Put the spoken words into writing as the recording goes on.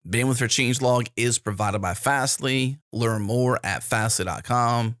Bandwidth for Changelog is provided by Fastly. Learn more at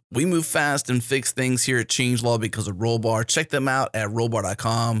fastly.com. We move fast and fix things here at Changelog because of Rollbar. Check them out at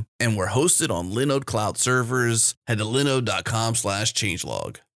rollbar.com. And we're hosted on Linode Cloud servers. Head to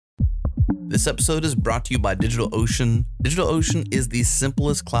linode.com/changelog. This episode is brought to you by DigitalOcean. DigitalOcean is the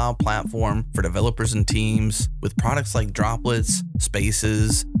simplest cloud platform for developers and teams with products like Droplets,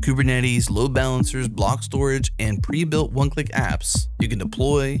 Spaces, Kubernetes, load balancers, block storage, and pre-built one-click apps. You can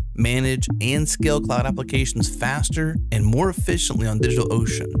deploy, manage, and scale cloud applications faster and more efficiently on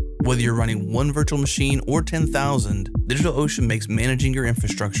DigitalOcean. Whether you're running one virtual machine or 10,000, DigitalOcean makes managing your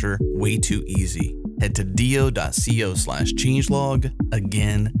infrastructure way too easy. Head to do.co/changelog.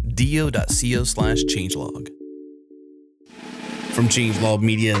 Again, do.co/changelog. From Changelog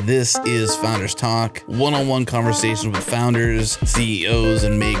Media, this is Founders Talk, one-on-one conversations with founders, CEOs,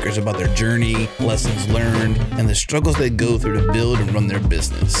 and makers about their journey, lessons learned, and the struggles they go through to build and run their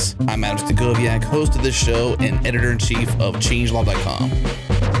business. I'm Adam Stacoviak, host of this show and editor-in-chief of changelog.com.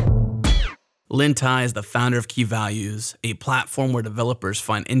 Lynne Tye is the founder of Key Values, a platform where developers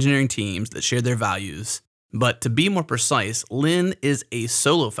find engineering teams that share their values. But to be more precise, Lynne is a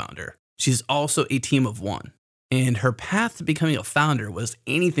solo founder. She's also a team of one. And her path to becoming a founder was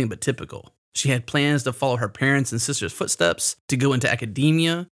anything but typical. She had plans to follow her parents' and sister's footsteps, to go into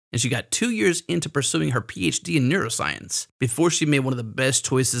academia, and she got 2 years into pursuing her PhD in neuroscience before she made one of the best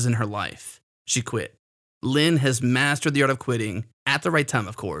choices in her life. She quit. Lynne has mastered the art of quitting, at the right time,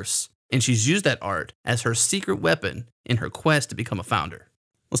 of course, and she's used that art as her secret weapon in her quest to become a founder.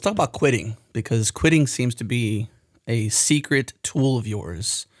 Let's talk about quitting, because quitting seems to be a secret tool of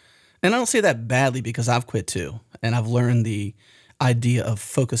yours. And I don't say that badly because I've quit too, and I've learned the idea of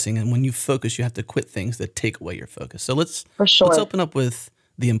focusing. And when you focus, you have to quit things that take away your focus. So let's open up with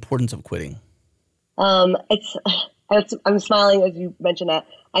the importance of quitting. I'm smiling as you mentioned that.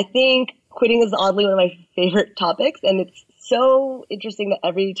 I think quitting is oddly one of my favorite topics, and it's so interesting that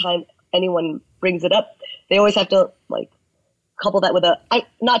every time anyone brings it up, they always have to couple that with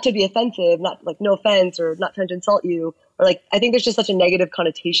not to be offensive, not no offense, or not trying to insult you, or I think there's just such a negative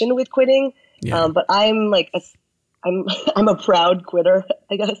connotation with quitting. Yeah. But I'm I'm a proud quitter,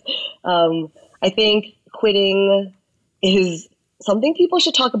 I guess. I think quitting is something people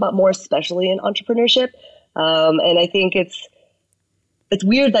should talk about more, especially in entrepreneurship. And I think it's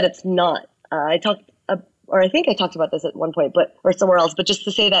weird that it's not. I think I talked about this at one point, or somewhere else. But just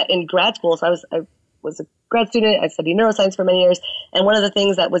to say that in grad school, so I was a grad student. I studied neuroscience for many years. And one of the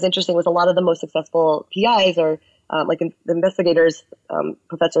things that was interesting was a lot of the most successful PIs or the investigators,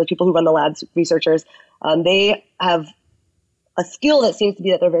 professors, people who run the labs, researchers, they have a skill that seems to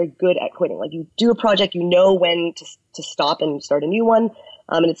be that they're very good at quitting. You do a project, you know when to stop and start a new one.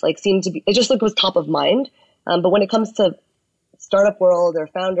 And it's seemed to be, it just was top of mind. But when it comes to startup world or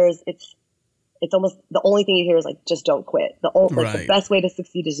founders, it's almost the only thing you hear is just don't quit. The best way to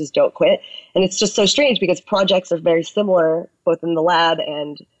succeed is just don't quit. And it's just so strange because projects are very similar, both in the lab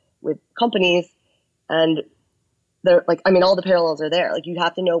and with companies. And they're all the parallels are there. You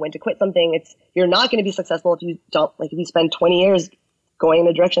have to know when to quit something. You're not going to be successful if you don't, if you spend 20 years going in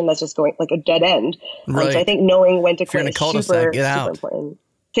a direction that's just going a dead end. Right. So I think knowing when to quit is super important.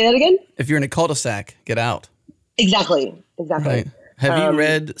 Say that again? If you're in a cul-de-sac, get out. Exactly. Right. Have you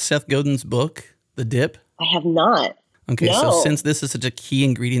read Seth Godin's book, The Dip? I have not. Okay, no. So since this is such a key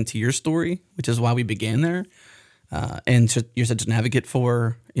ingredient to your story, which is why we began there, and you're such an advocate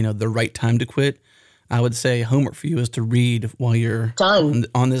for the right time to quit, I would say homework for you is to read while you're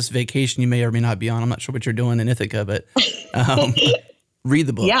on this vacation you may or may not be on. I'm not sure what you're doing in Ithaca, but read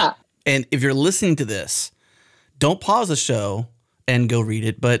the book. Yeah. And if you're listening to this, don't pause the show and go read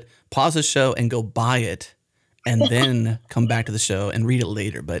it, but pause the show and go buy it and then come back to the show and read it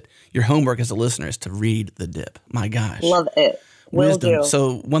later. But your homework as a listener is to read The Dip. My gosh. Love it. Will do.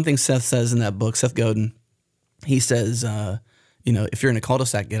 So one thing Seth says in that book, Seth Godin, he says, if you're in a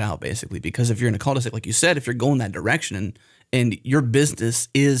cul-de-sac, get out, basically. Because if you're in a cul-de-sac, like you said, if you're going that direction and your business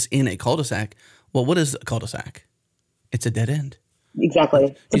is in a cul-de-sac, well, what is a cul-de-sac? It's a dead end.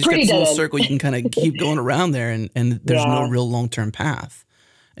 Exactly. It's a pretty dead end. Circle. You can kind of keep going around there, and there's no real long-term path.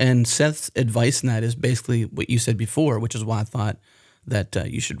 And Seth's advice in that is basically what you said before, which is why I thought that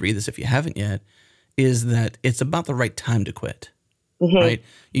you should read this if you haven't yet, is that it's about the right time to quit, right?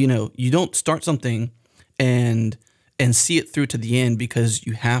 You don't start something and see it through to the end because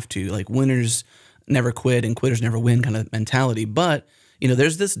you have to. Winners never quit and quitters never win kind of mentality. But,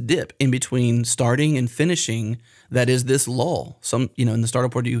 there's this dip in between starting and finishing that is this lull. In the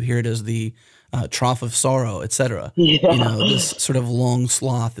startup world, you hear it as the trough of sorrow, et cetera. Yeah. This sort of long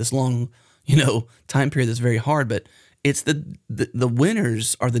sloth, this long, time period that's very hard. But it's the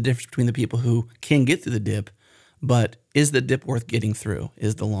winners are the difference between the people who can get through the dip, but is the dip worth getting through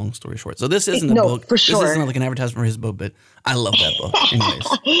is the long story short. So this isn't a book. For sure. This isn't like an advertisement for his book, but I love that book.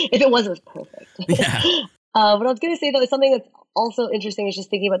 Anyways. If it was perfect. Yeah. What I was going to say, though, is something that's also interesting is just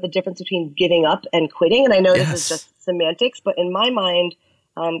thinking about the difference between giving up and quitting. And I know this is just semantics, but in my mind,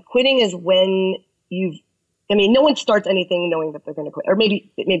 quitting is when no one starts anything knowing that they're going to quit, or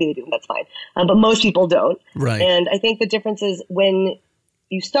maybe they do, and that's fine. But most people don't. Right. And I think the difference is when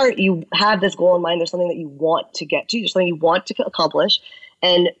you start, you have this goal in mind. There's something that you want to get to. There's something you want to accomplish.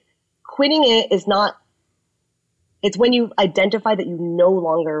 And quitting it is not, it's when you identify that you no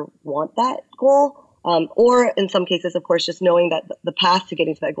longer want that goal. Or in some cases, of course, just knowing that the path to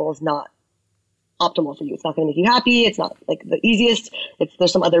getting to that goal is not optimal for you. It's not going to make you happy. It's not like the easiest.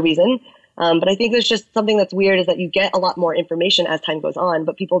 There's some other reason. But I think there's just something that's weird is that you get a lot more information as time goes on,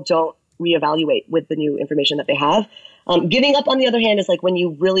 but people don't reevaluate with the new information that they have. Giving up, on the other hand, is like when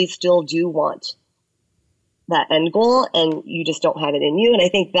you really still do want that end goal and you just don't have it in you. And I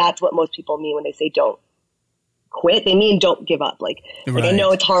think that's what most people mean when they say don't quit. They mean don't give up. Like I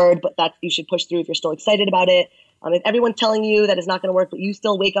know it's hard, but you should push through if you're still excited about it. If everyone's telling you that it's not going to work, but you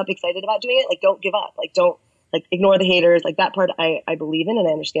still wake up excited about doing it, like don't give up. Like don't ignore the haters. Like that part I believe in and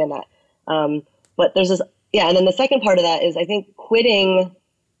I understand that. But there's this, and then the second part of that is I think quitting,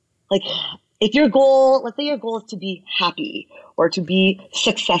 like if your goal, let's say your goal is to be happy or to be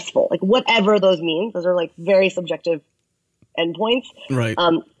successful, like whatever those mean, those are like very subjective endpoints. Right.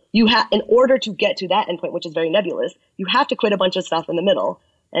 You have, in order to get to that endpoint, which is very nebulous, you have to quit a bunch of stuff in the middle.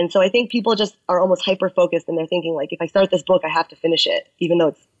 And so I think people just are almost hyper-focused and they're thinking like, if I start this book, I have to finish it, even though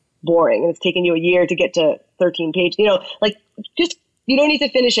it's boring and it's taken you a year to get to 13 pages, like just, you don't need to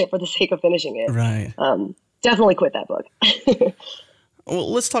finish it for the sake of finishing it. Right. Definitely quit that book.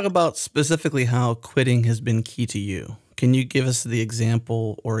 Well, let's talk about specifically how quitting has been key to you. Can you give us the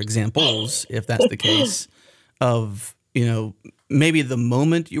example or examples, if that's the case, of, maybe the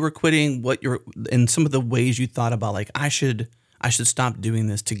moment you were quitting, and some of the ways you thought about like, I should stop doing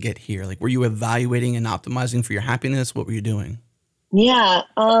this to get here. Like, were you evaluating and optimizing for your happiness? What were you doing? Yeah.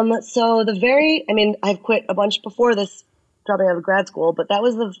 So I've quit a bunch before this, dropping out of grad school, but that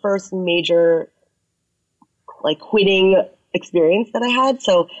was the first major like quitting experience that I had.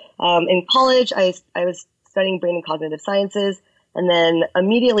 So in college, I was studying brain and cognitive sciences. And then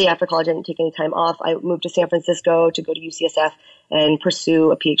immediately after college, I didn't take any time off. I moved to San Francisco to go to UCSF and pursue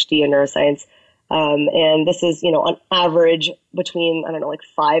a PhD in neuroscience. And this is, on average between,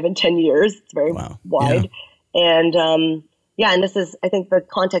 5 and 10 years. It's very wide. Yeah. And and this is, I think the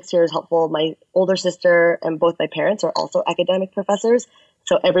context here is helpful. My older sister and both my parents are also academic professors.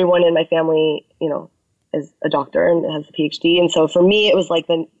 So everyone in my family, is a doctor and has a PhD. And so for me, it was like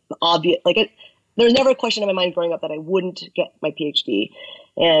the obvious, there was never a question in my mind growing up that I wouldn't get my PhD.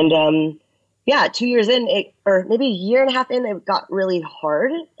 And 2 years in, or maybe a year and a half in, it got really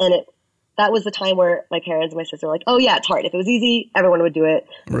hard. And that was the time where my parents and my sister were like, oh yeah, it's hard. If it was easy, everyone would do it.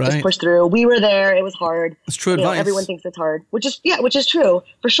 Right. Just push through. We were there. It was hard. It's true advice. Everyone thinks it's hard, which is true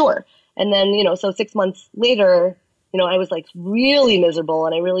for sure. And then, so 6 months later, I was like really miserable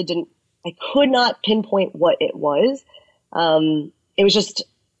and I could not pinpoint what it was. It was just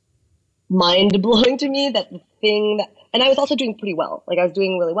mind blowing to me that the thing that, and I was also doing pretty well. Like I was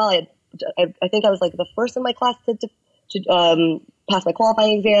doing really well. I think I was like the first in my class to pass my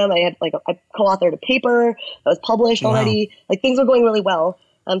qualifying exam. I had I co-authored a paper that was published already. Like things were going really well.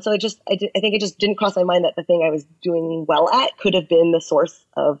 So I think it just didn't cross my mind that the thing I was doing well at could have been the source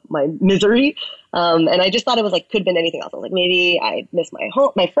of my misery. And I just thought it was could have been anything else. I was like, maybe I miss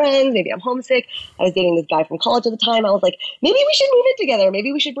my friends. Maybe I'm homesick. I was dating this guy from college at the time. I was like, maybe we should move in together.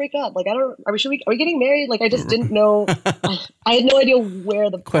 Maybe we should break up. Are we getting married? I just didn't know. I had no idea where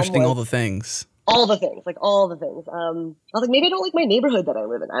the questioning was. all the things. All the things. I was like, maybe I don't like my neighborhood that I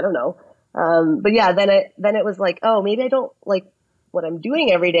live in. I don't know. But yeah, then it was like, oh, maybe I don't like what I'm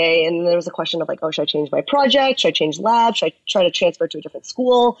doing every day. And there was a question of should I change my project? Should I change labs? Should I try to transfer to a different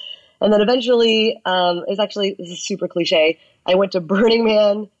school? And then eventually, this is super cliche. I went to Burning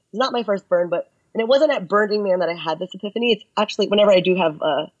Man. It's not my first burn, and it wasn't at Burning Man that I had this epiphany. It's actually whenever I do have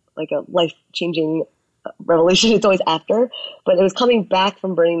a life-changing revelation, it's always after. But it was coming back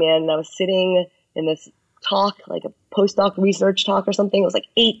from Burning Man, and I was sitting in this talk, like a postdoc research talk or something. It was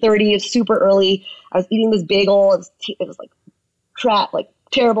 8:30. It's super early. I was eating this bagel. It was crap,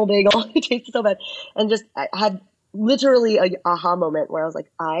 terrible bagel. It tasted so bad. And I had literally a aha moment where I was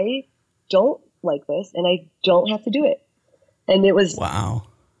like, I don't like this and I don't have to do it. And it was, wow.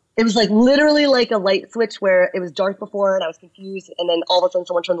 it was like literally like a light switch where it was dark before and I was confused. And then all of a sudden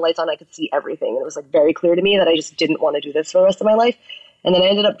someone turned the lights on, I could see everything. And it was like very clear to me that I just didn't want to do this for the rest of my life. And then I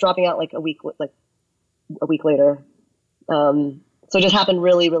ended up dropping out like a week later. So it just happened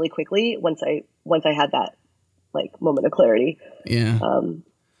really, really quickly once I had that like moment of clarity. Yeah.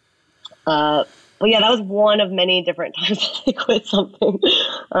 But yeah, that was one of many different times I quit something.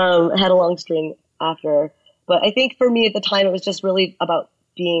 I had a long string after, but I think for me at the time, it was just really about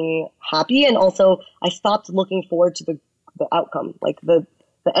being happy. And also I stopped looking forward to the outcome. Like the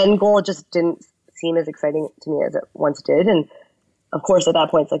end goal just didn't seem as exciting to me as it once did. And of course, at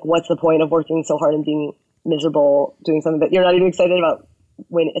that point, it's like, what's the point of working so hard and being miserable doing something that you're not even excited about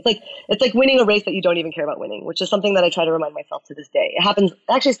winning? It's like winning a race that you don't even care about winning, which is something that I try to remind myself to this day. It happens,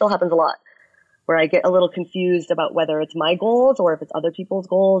 actually still happens a lot, where I get a little confused about whether it's my goals or if it's other people's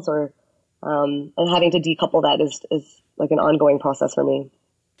goals, or and having to decouple that is like an ongoing process for me.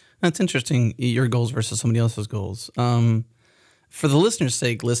 That's interesting, your goals versus somebody else's goals. For the listener's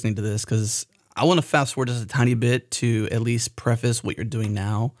sake listening to this, because I want to fast forward just a tiny bit to at least preface what you're doing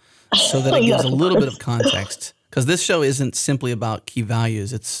now so that it gives a little bit of context. Because this show isn't simply about key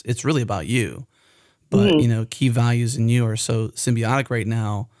values. It's really about you. But, you know, key values and you are so symbiotic right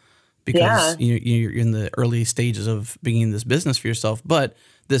now because you're in the early stages of beginning this business for yourself. But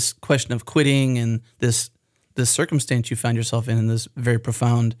this question of quitting and this circumstance you found yourself in, and this very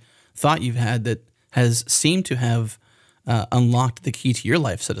profound thought you've had that has seemed to have unlocked the key to your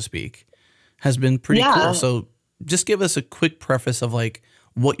life, so to speak, has been pretty cool. So just give us a quick preface of like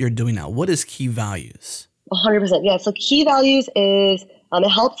what you're doing now. What is key values? 100%. Yeah. So key values is, it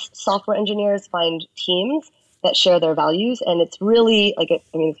helps software engineers find teams that share their values. And it's really like,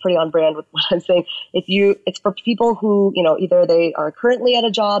 it's pretty on brand with what I'm saying. It's for people who, either they are currently at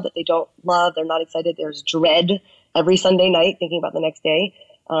a job that they don't love, they're not excited, there's dread every Sunday night thinking about the next day.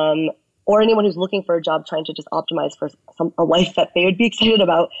 Or anyone who's looking for a job, trying to just optimize for a life that they would be excited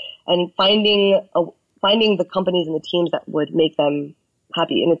about, and finding the companies and the teams that would make them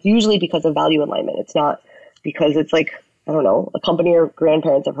happy. And it's usually because of value alignment. It's not because it's like, I don't know, a company your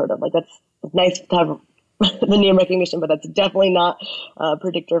grandparents have heard of. Like it's nice to have the name recognition, but that's definitely not a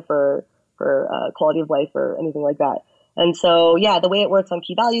predictor for quality of life or anything like that. And so, the way it works on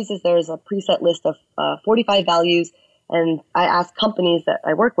key values is there's a preset list of 45 values. And I ask companies that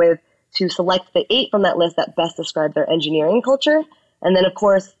I work with to select the 8 from that list that best describe their engineering culture. And then, of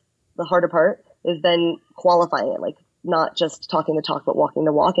course, the harder part is then qualifying it, like not just talking the talk, but walking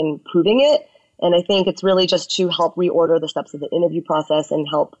the walk and proving it. And I think it's really just to help reorder the steps of the interview process and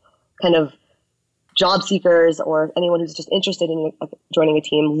help kind of job seekers or anyone who's just interested in joining a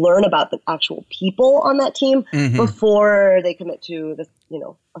team learn about the actual people on that team before they commit to this,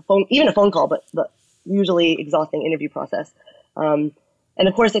 a phone call, but the usually exhausting interview process. And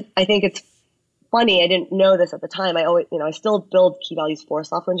of course, I think it's funny. I didn't know this at the time. I still build key values for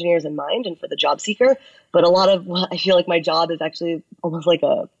software engineers in mind and for the job seeker. But a lot of I feel like my job is actually almost like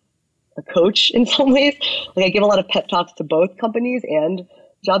a coach in some ways. Like I give a lot of pep talks to both companies and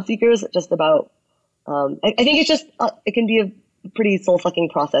job seekers just about, I think it's just, it can be a pretty soul sucking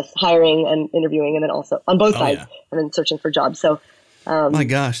process, hiring and interviewing, and then also on both sides and then searching for jobs. So, my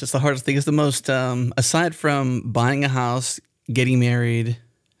gosh, that's the hardest thing. It's the most, aside from buying a house, getting married,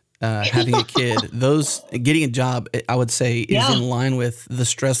 having a kid, getting a job, I would say is in line with the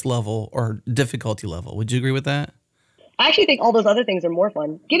stress level or difficulty level. Would you agree with that? I actually think all those other things are more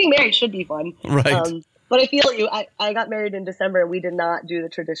fun. Getting married should be fun. Right. But I feel you. I got married in December. We did not do the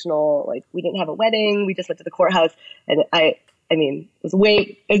traditional, we didn't have a wedding. We just went to the courthouse. And it was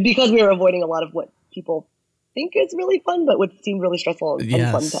because we were avoiding a lot of what people think is really fun, but would seem really stressful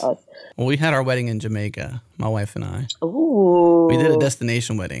and fun to us. Well, we had our wedding in Jamaica, my wife and I. Ooh. We did a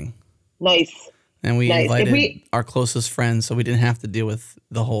destination wedding. Nice. And we invited our closest friends, so we didn't have to deal with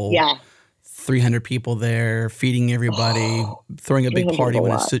the whole 300 people there, feeding everybody, throwing a big party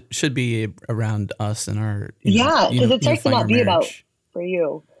when it should be around us and our because it starts to not be about for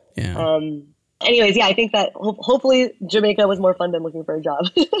you. Yeah. Anyways, I think that hopefully Jamaica was more fun than looking for a job.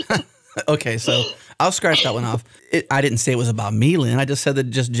 Okay, so I'll scratch that one off. I didn't say it was about me, Lynn. I just said that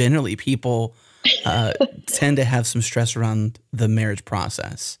just generally people tend to have some stress around the marriage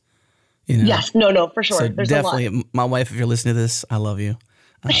process. Yes, no, for sure. So there's definitely, a lot. My wife, if you're listening to this, I love you.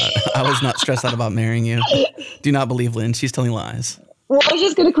 I was not stressed out about marrying you. Do not believe Lynn. She's telling lies. Well, I was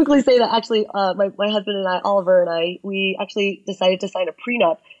just going to quickly say that actually my husband and I, Oliver and I, we actually decided to sign a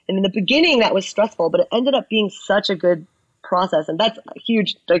prenup. And in the beginning, that was stressful, but it ended up being such a good process. And that's a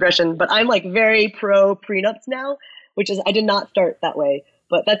huge digression, but I'm very pro prenups now, which is, I did not start that way.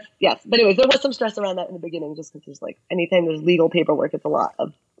 But but anyways, there was some stress around that in the beginning, just because there's like, anytime there's legal paperwork, there's a lot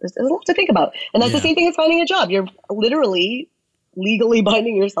to think about. And that's the same thing as finding a job. You're literally legally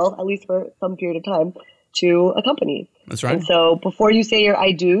binding yourself, at least for some period of time, to a company. That's right. And so before you say your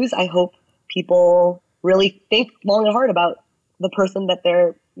I do's, I hope people really think long and hard about the person that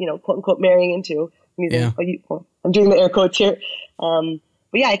they're, quote unquote, marrying into. I'm doing the air quotes here.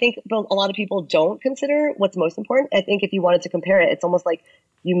 But yeah, I think a lot of people don't consider what's most important. I think if you wanted to compare it, it's almost like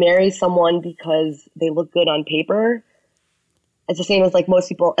you marry someone because they look good on paper. It's the same as like most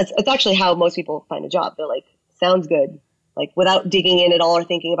people. It's actually how most people find a job. They're like, sounds good. Like without digging in at all or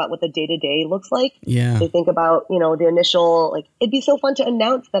thinking about what the day-to-day looks like. Yeah. They think about, the initial, like, it'd be so fun to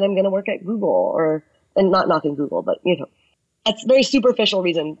announce that I'm going to work at Google and not knocking Google, but, that's a very superficial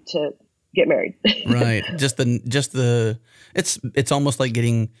reason to get married. Right. It's almost like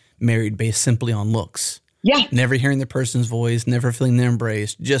getting married based simply on looks. Yeah. Never hearing the person's voice, never feeling their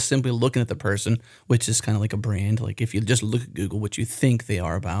embrace, just simply looking at the person, which is kind of like a brand. Like if you just look at Google, what you think they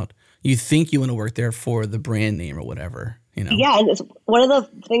are about, you think you want to work there for the brand name or whatever, Yeah. And it's one of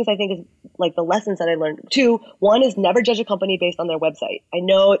the things I think is like the lessons that I learned too. One is never judge a company based on their website. I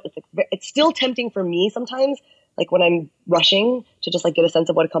know it's still tempting for me sometimes, like when I'm rushing to just like get a sense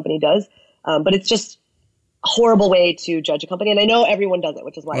of what a company does. But it's just a horrible way to judge a company. And I know everyone does it,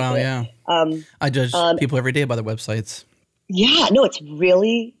 which is why I judge people every day by their websites. Yeah, no, it's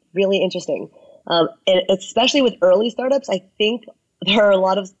really, really interesting. And especially with early startups, I think there are a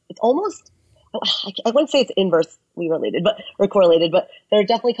lot of, it's almost, I wouldn't say it's inversely related, or correlated, but there are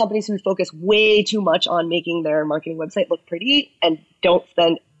definitely companies who focus way too much on making their marketing website look pretty and don't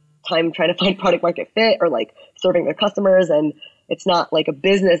spend time trying to find product market fit or like serving their customers. And it's not like a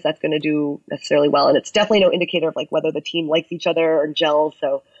business that's going to do necessarily well. And it's definitely no indicator of like whether the team likes each other or gels.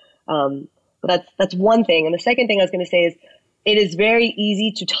 So, but that's one thing. And the second thing I was going to say is it is very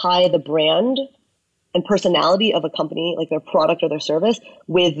easy to tie the brand and personality of a company, like their product or their service,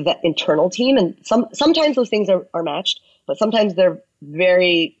 with the internal team. And sometimes those things are matched, but sometimes they're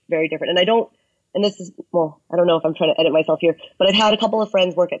very, very different. And I don't know if I'm trying to edit myself here, but I've had a couple of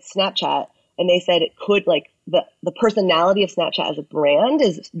friends work at Snapchat, and they said it could, like, the personality of Snapchat as a brand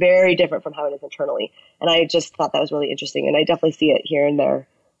is very different from how it is internally. And I just thought that was really interesting. And I definitely see it here and there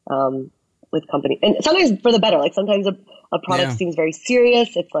with companies. And sometimes for the better. Like sometimes a product seems very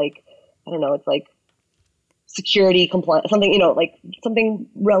serious. It's like, I don't know, it's like security compliance, something, like something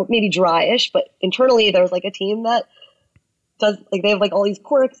maybe dry-ish. But internally, there's like a team that does, like, they have like all these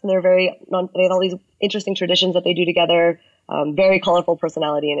quirks, and they have all these interesting traditions that they do together. Very colorful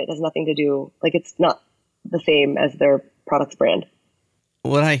personality, and it has nothing to do, like, it's not the same as their product's brand.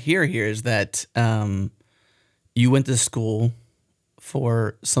 What I hear here is that you went to school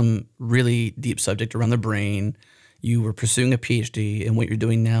for some really deep subject around the brain. You were pursuing a PhD, and what you're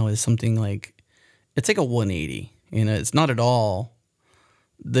doing now is something like, it's like a 180. It's not at all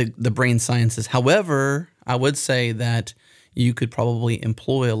the brain sciences. However, I would say that you could probably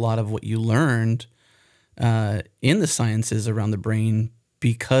employ a lot of what you learned in the sciences around the brain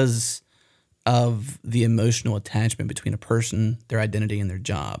because of the emotional attachment between a person, their identity, and their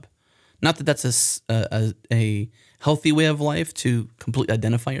job. Not that that's a healthy way of life to completely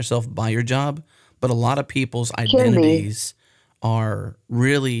identify yourself by your job, but a lot of people's identities are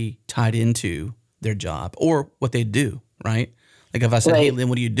really tied into their job or what they do, right? Like if I said, hey, Lynn,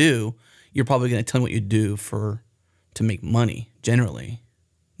 what do you do? You're probably going to tell me what you do to make money, generally.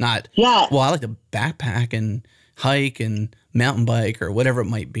 Not, well, I like to backpack and hike and mountain bike or whatever it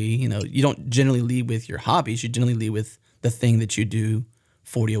might be. You don't generally lead with your hobbies. You generally lead with the thing that you do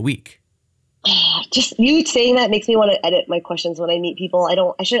 40 a week. Just you saying that makes me want to edit my questions when I meet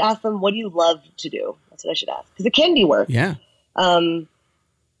people. I should ask them, what do you love to do? That's what I should ask. Because it can be work. Yeah.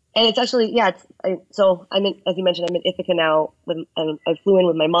 And it's actually, so I'm in, as you mentioned, I'm in Ithaca now. I flew in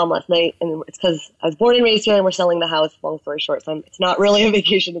with my mom last night, and it's because I was born and raised here, and we're selling the house, long story short. So it's not really a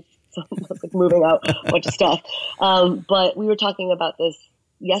vacation. It's like moving out a bunch of stuff. But we were talking about this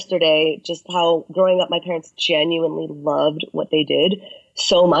yesterday, just how growing up, my parents genuinely loved what they did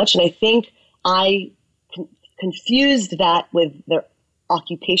so much. And I think I confused that with their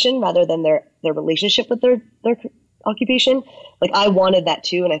occupation rather than their relationship with their occupation. Like I wanted that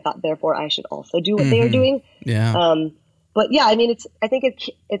too, and I thought therefore I should also do what they are doing. Yeah. But yeah, I mean, I think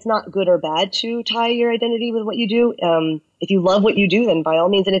it's not good or bad to tie your identity with what you do. If you love what you do, then by all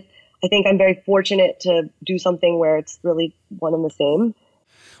means. And I think I'm very fortunate to do something where it's really one and the same.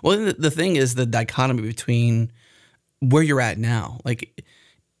 Well, the thing is the dichotomy between where you're at now, like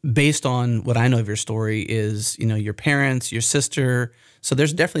based on what I know of your story is, your parents, your sister. So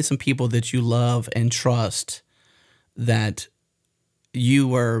there's definitely some people that you love and trust that you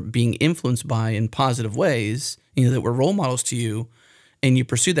were being influenced by in positive ways, that were role models to you, and you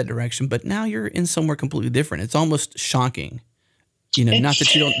pursued that direction, but now you're in somewhere completely different. It's almost shocking, not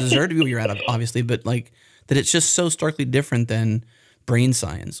that you don't deserve to be where you're at, obviously, but like that it's just so starkly different than brain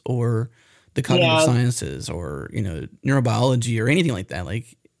science or the cognitive sciences or, neurobiology or anything like that.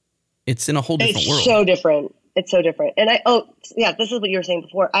 Like it's in a whole different world. It's so different. It's so different. And this is what you were saying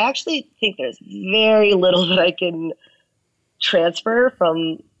before. I actually think there's very little that I can transfer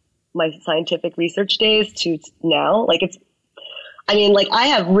from my scientific research days to now. Like I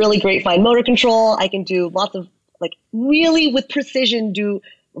have really great fine motor control. I can do lots of really with precision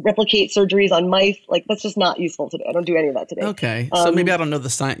replicate surgeries on mice. Like that's just not useful today. I don't do any of that today. Okay. So maybe I don't know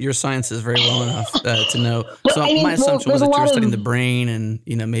your sciences very well enough to know. So my assumption was that you were studying the brain and,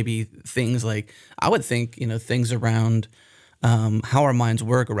 maybe things like, I would think, things around how our minds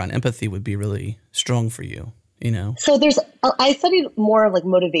work around empathy would be really strong for you, So I studied more of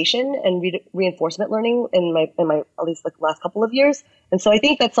motivation and reinforcement learning in my at least last couple of years. And so I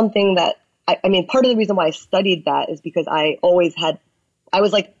think that's something that, part of the reason why I studied that is because I always had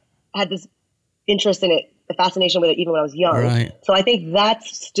this interest in it, a fascination with it, even when I was young. Right. So I think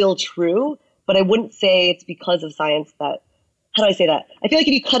that's still true, but I wouldn't say it's because of science that, how do I say that? I feel like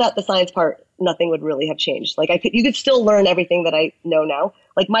if you cut out the science part, nothing would really have changed. You could still learn everything that I know now.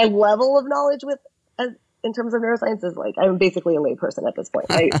 My level of knowledge in terms of neuroscience is I'm basically a layperson at this point.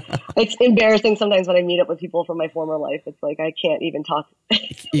 It's embarrassing sometimes when I meet up with people from my former life. It's I can't even talk.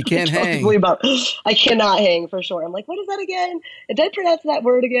 You can't hang. I cannot hang for sure. I'm what is that again? Did I pronounce that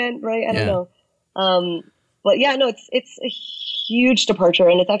word again? Right? I don't know. But yeah, no, it's a huge departure,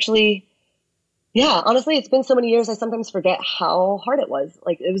 and it's actually, honestly, it's been so many years. I sometimes forget how hard it was.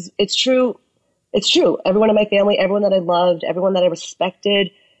 It's true. It's true. Everyone in my family, everyone that I loved, everyone that I respected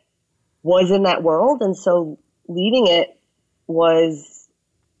was in that world. And so leaving it was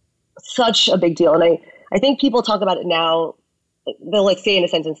such a big deal. And I think people talk about it now, they'll say in a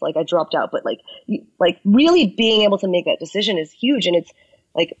sentence, I dropped out, but really being able to make that decision is huge. And it's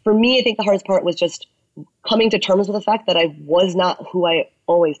for me, I think the hardest part was just coming to terms with the fact that I was not who I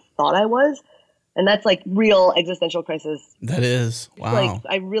always thought I was. And that's real existential crisis. That is. Wow.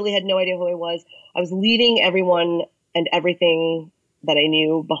 I really had no idea who I was. I was leaving everyone and everything that I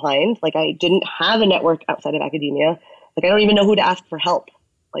knew behind. I didn't have a network outside of academia. I don't even know who to ask for help.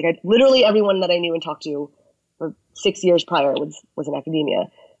 Literally everyone that I knew and talked to for 6 years prior was in academia.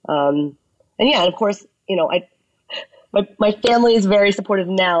 And of course, my family is very supportive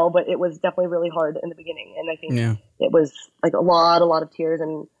now, but it was definitely really hard in the beginning. And I think it was a lot of tears,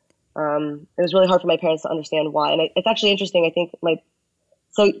 and it was really hard for my parents to understand why. And it's actually interesting. I think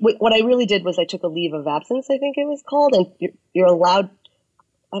so what I really did was I took a leave of absence, I think it was called, and you're allowed,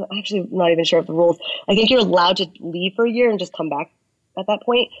 I'm actually not even sure of the rules. I think you're allowed to leave for a year and just come back at that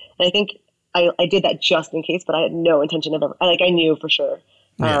point. And I think I did that just in case, but I had no intention of ever, I knew for sure.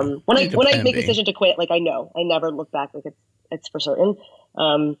 When I make a decision to quit, I know, I never look back, it's for certain.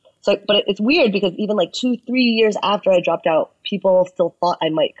 But it's weird because even 2-3 years after I dropped out, people still thought I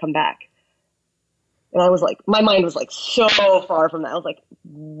might come back. And I was my mind was so far from that. I was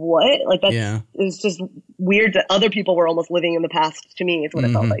what? It was just weird that other people were almost living in the past to me. It's what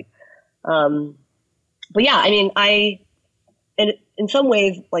it felt like. But yeah, and in some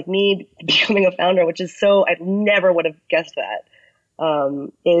ways, me becoming a founder, which is I never would have guessed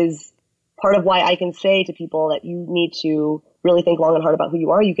that, is part of why I can say to people that you need to really think long and hard about who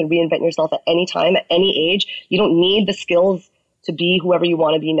you are. You can reinvent yourself at any time, at any age. You don't need the skills to be whoever you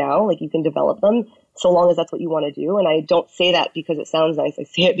want to be now. You can develop them, so long as that's what you want to do. And I don't say that because it sounds nice. I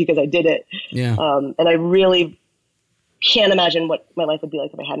say it because I did it. Yeah. And I really can't imagine what my life would be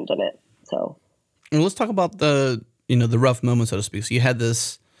like if I hadn't done it. So. And let's talk about the rough moment, so to speak. So you had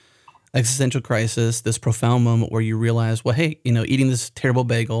this existential crisis, this profound moment where you realized, well, hey, eating this terrible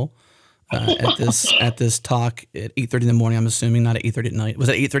bagel at this talk at 8:30 in the morning. I'm assuming not at 8:30 at night. Was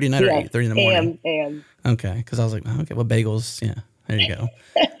it 8:30 at night or 8:30 in the morning? AM. Okay, because I was okay, well, bagels, yeah. There you go.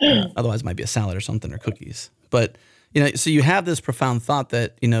 Otherwise, it might be a salad or something or cookies. But, so you have this profound thought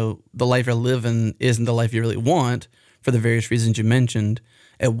that, the life you're living isn't the life you really want for the various reasons you mentioned.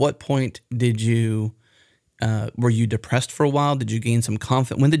 At what point did you, were you depressed for a while? Did you gain some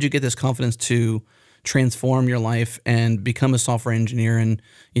confidence? When did you get this confidence to transform your life and become a software engineer and,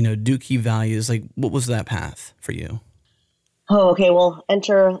 do key values? What was that path for you? Oh, okay. Well,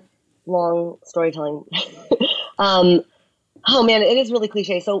 enter long storytelling. Oh man, it is really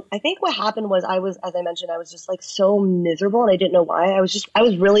cliche. So I think what happened was as I mentioned, I was just so miserable and I didn't know why. I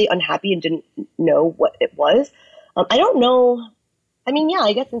was really unhappy and didn't know what it was. I don't know.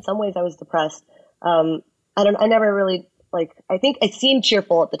 I guess in some ways I was depressed. I never really like, I think it seemed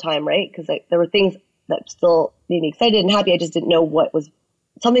cheerful at the time, right? Because there were things that still made me excited and happy. I just didn't know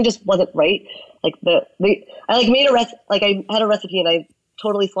something just wasn't right. Like I like made I had a recipe and I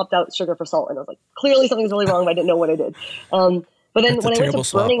totally swapped out sugar for salt, and I was like, clearly something's really wrong, but I didn't know what I did. But then when I went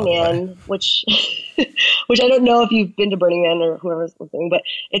to Burning Man, which I don't know if you've been to Burning Man or whoever's listening, but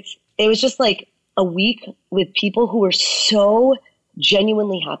it was just like a week with people who were so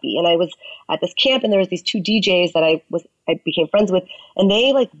genuinely happy. And I was at this camp, and there was these two DJs that I became friends with, and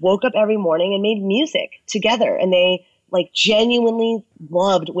they like woke up every morning and made music together, and they like genuinely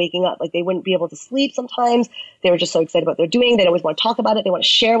loved waking up. Like they wouldn't be able to sleep sometimes. They were just so excited about what they're doing. They'd always want to talk about it. They want to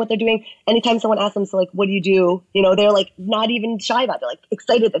share what they're doing. Anytime someone asks them, so like, what do you do? You know, they're like not even shy about it. They're like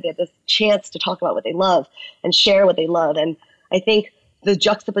excited that they have this chance to talk about what they love and share what they love. And I think the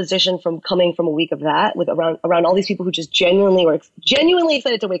juxtaposition from coming from a week of that with around all these people who just genuinely were genuinely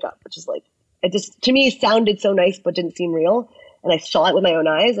excited to wake up, which is like, it just to me sounded so nice, but didn't seem real. And I saw it with my own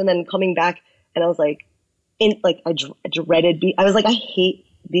eyes, and then coming back and I was like, I dreaded I was like, I hate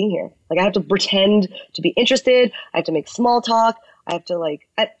being here. Like I have to pretend to be interested. I have to make small talk. I have to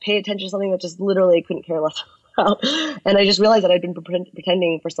pay attention to something that just literally I couldn't care less about. And I just realized that I'd been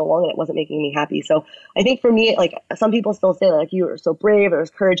pretending for so long and it wasn't making me happy. So I think for me, like some people still say like you were so brave or it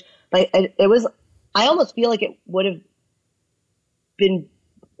was courage, but I almost feel like it would have been,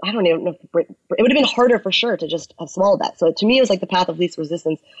 I don't even know if it would have been harder for sure to just have swallowed that. So to me, it was like the path of least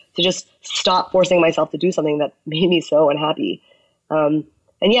resistance to just stop forcing myself to do something that made me so unhappy. And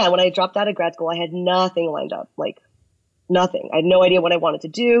yeah, when I dropped out of grad school, I had nothing lined up, like nothing. I had no idea what I wanted to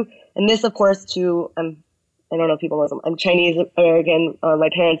do. And this, of course, I don't know if people know, I'm Chinese American. My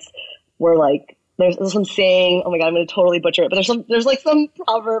parents were like, there's some saying, oh my God, I'm going to totally butcher it, but there's like some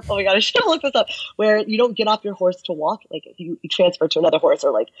proverb, oh my God, I should have looked this up, where you don't get off your horse to walk. Like if you transfer to another horse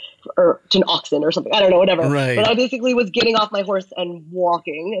or to an oxen or something, I don't know, whatever. Right. But I basically was getting off my horse and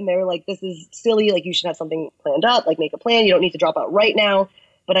walking, and they were like, this is silly. Like you should have something planned up, like make a plan. You don't need to drop out right now.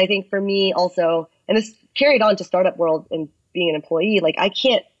 But I think for me also, and this carried on to startup world and being an employee, like I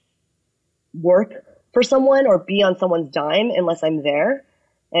can't work for someone or be on someone's dime unless I'm there.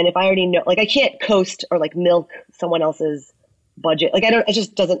 And if I already know, like I can't coast or like milk someone else's budget. Like it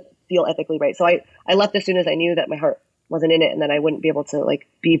just doesn't feel ethically right. So I left as soon as I knew that my heart wasn't in it and that I wouldn't be able to like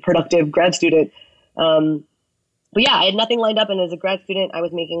be a productive grad student. But yeah, I had nothing lined up. And as a grad student, I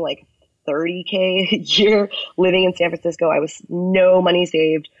was making like $30K a year living in San Francisco. I was no money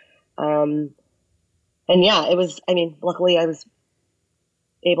saved. And yeah, luckily I was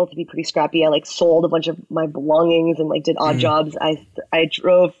able to be pretty scrappy. I like sold a bunch of my belongings and like did odd jobs. I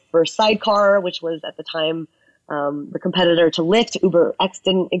drove for Sidecar, which was at the time the competitor to Lyft. Uber X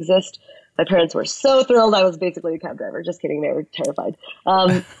didn't exist. My parents were so thrilled. I was basically a cab driver. Just kidding. They were terrified.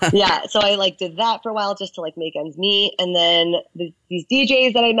 Yeah. So I like did that for a while just to like make ends meet. And then these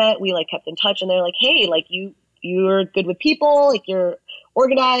DJs that I met, we like kept in touch, and they're like, hey, like you're good with people. Like you're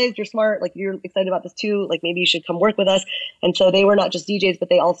organized, you're smart, like you're excited about this too, like maybe you should come work with us. And so they were not just DJs, but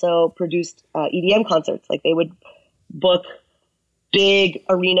they also produced EDM concerts. Like they would book big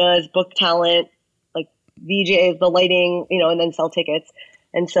arenas, book talent, like VJs, the lighting, and then sell tickets.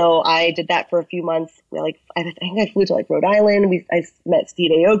 And so I did that for a few months. I think I flew to like Rhode Island. I met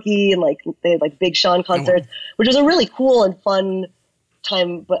Steve Aoki, and like they had like Big Sean concerts, which was a really cool and fun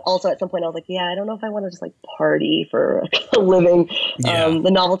time. But also at some point I was like, yeah, I don't know if I want to just like party for a living. Yeah. The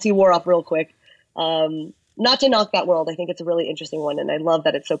novelty wore off real quick. Not to knock that world. I think it's a really interesting one, and I love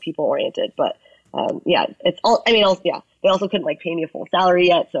that it's so people oriented. But yeah, it's all. I mean, also, yeah, they also couldn't like pay me a full salary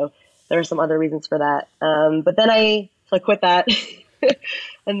yet, so there are some other reasons for that. But then I quit that,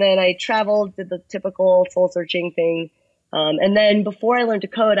 and then I traveled, did the typical soul searching thing, and then before I learned to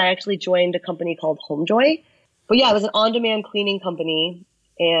code, I actually joined a company called Homejoy. But yeah, it was an on-demand cleaning company,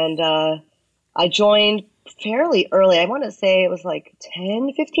 and I joined fairly early. I want to say it was like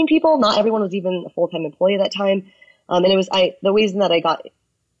 10, 15 people. Not everyone was even a full-time employee at that time. And it was the reason that I got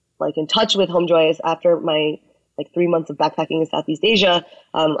like in touch with Homejoy is after my like 3 months of backpacking in Southeast Asia.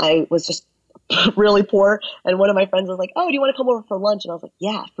 I was just really poor, and one of my friends was like, "Oh, do you want to come over for lunch?" And I was like,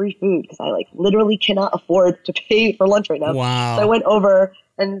 "Yeah, free food," because I like literally cannot afford to pay for lunch right now. Wow. So I went over.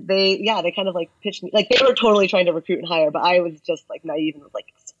 And they kind of like pitched me, like they were totally trying to recruit and hire, but I was just like naive and was like,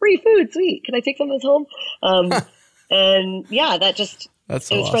 it's free food, sweet. Can I take some of this home? And yeah, it was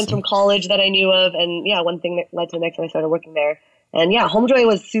awesome. Friends from college that I knew of. And yeah, one thing that led to the next, and I started working there. And yeah, Homejoy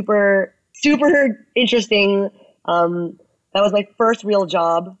was super, super interesting. That was my first real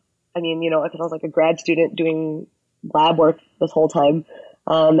job. I mean, because I was like a grad student doing lab work this whole time.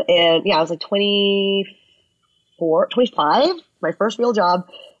 And yeah, I was like 25, my first real job.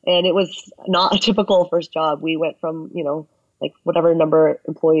 And it was not a typical first job. We went from, like whatever number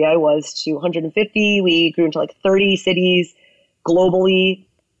employee I was to 150. We grew into like 30 cities globally.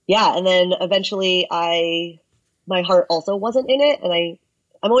 Yeah. And then eventually my heart also wasn't in it. And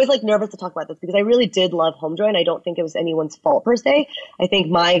I'm always like nervous to talk about this because I really did love HomeJoy, and I don't think it was anyone's fault per se. I think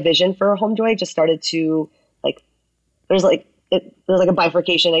my vision for HomeJoy just started to there's a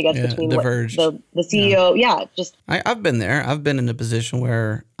bifurcation, I guess, between diverged. the CEO. Yeah. I've been there. I've been in a position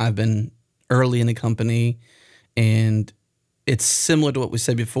where I've been early in the company, and it's similar to what we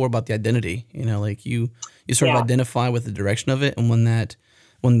said before about the identity. Like you sort of identify with the direction of it, and when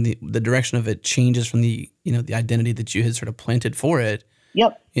the direction of it changes from the identity that you had sort of planted for it.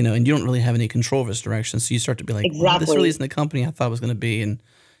 Yep. And you don't really have any control of this direction, so you start to be like, well, this really isn't the company I thought it was going to be, and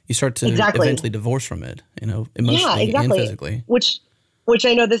you start to eventually divorce from it, emotionally and physically. Which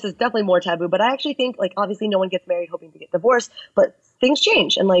I know this is definitely more taboo, but I actually think, like, obviously no one gets married hoping to get divorced, but things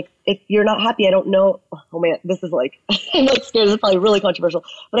change. And like, if you're not happy, I don't know. Oh man, this is like, I'm like scared. This is probably really controversial,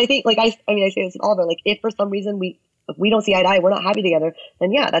 but I think, like, I say this to Oliver, like, if for some reason if we don't see eye to eye, we're not happy together,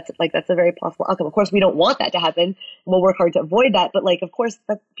 then yeah, that's a very possible outcome. Of course, we don't want that to happen, and we'll work hard to avoid that. But like, of course,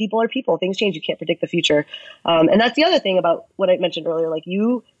 people are people. Things change. You can't predict the future. And that's the other thing about what I mentioned earlier. Like,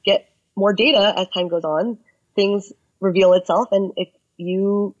 you get more data as time goes on. Things reveal itself, and if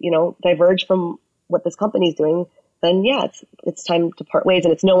you diverge from what this company is doing, then yeah, it's time to part ways.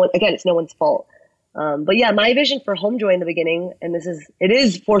 And it's no one's fault. But yeah, my vision for HomeJoy in the beginning, and it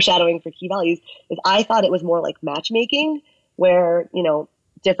is foreshadowing for key values, is I thought it was more like matchmaking, where,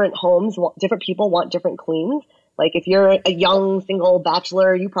 different people want different cleans. Like, if you're a young single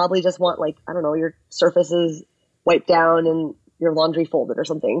bachelor, you probably just want, like, I don't know, your surfaces wiped down and your laundry folded or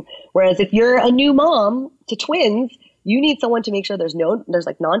something. Whereas if you're a new mom to twins, you need someone to make sure there's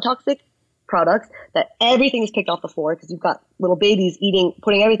like non-toxic products, that everything is picked off the floor, because you've got little babies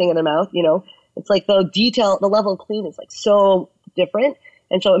putting everything in their mouth, It's like the level of clean is like so different.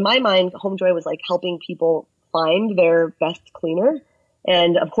 And so in my mind, HomeJoy was like helping people find their best cleaner.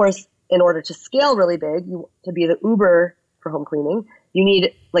 And of course, in order to scale really big, to be the Uber for home cleaning, you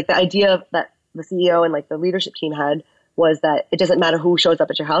need, like, the idea that the CEO and like the leadership team had was that it doesn't matter who shows up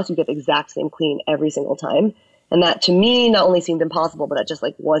at your house, you get the exact same clean every single time. And that, to me, not only seemed impossible, but that just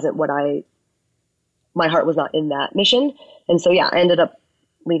like wasn't my heart was not in that mission. And so yeah, I ended up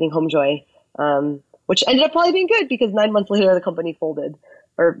leading HomeJoy. Which ended up probably being good, because 9 months later the company folded,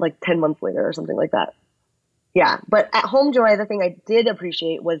 or like 10 months later or something like that. Yeah. But at HomeJoy, the thing I did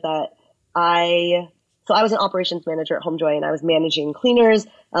appreciate was that I was an operations manager at HomeJoy, and I was managing cleaners.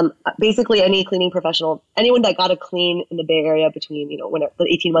 Basically any cleaning professional, anyone that got a clean in the Bay Area between, the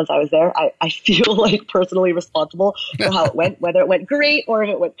 18 months I was there, I feel like personally responsible for how it went, whether it went great or if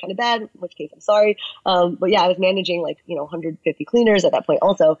it went kind of bad, in which case I'm sorry. But yeah, I was managing 150 cleaners at that point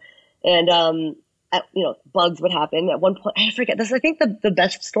also. And, bugs would happen. At one point, I forget this. I think the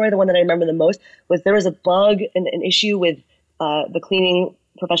best story, the one that I remember the most, was there was a bug and an issue with the cleaning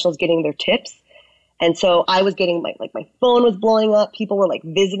professionals getting their tips. And so I was getting my phone was blowing up. People were like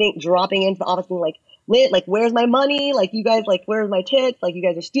dropping into the office being like, Lynne, like, where's my money? Like, you guys, like, where's my tips? Like, you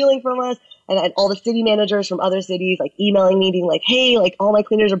guys are stealing from us. And I had all the city managers from other cities, like, emailing me being like, hey, like, all my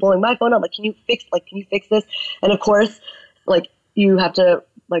cleaners are blowing my phone up. Like, can you fix this? And of course, like, you have to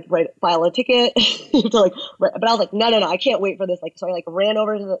file a ticket. But I was like, no, I can't wait for this. Like, so I ran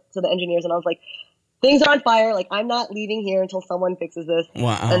over to the engineers, and I was like, things are on fire. Like, I'm not leaving here until someone fixes this.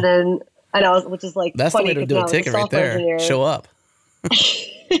 Wow. And then, which is like, that's funny, the way to do a ticket right there. Engineer. Show up.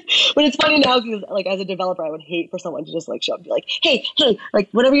 But it's funny now, because like, as a developer, I would hate for someone to just like show up and be like, hey, like,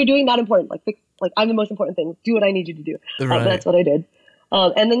 whatever you're doing, not important. Like, fix, like, I'm the most important thing. Do what I need you to do. Right. But that's what I did.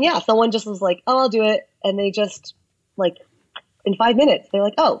 And then yeah, someone just was like, oh, I'll do it, and they just like, in 5 minutes, they're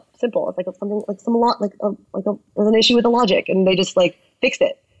like, oh, simple. It's like something like there's an issue with the logic, and they just like fixed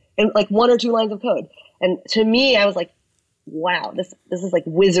it in like 1 or 2 lines of code. And to me, I was like, wow, this is like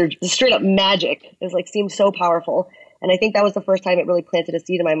this straight up magic. It like seemed so powerful. And I think that was the first time it really planted a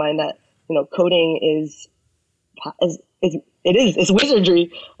seed in my mind that, coding is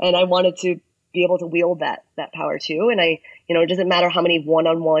wizardry. And I wanted to be able to wield that power too. And it doesn't matter how many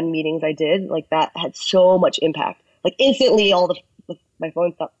one-on-one meetings I did, like, that had so much impact. Like, instantly my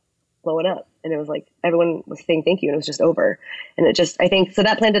phone stopped blowing up, and it was like, everyone was saying thank you, and it was just over. And I think, so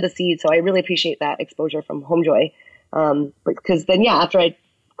that planted a seed. So I really appreciate that exposure from HomeJoy. Because then, yeah, after I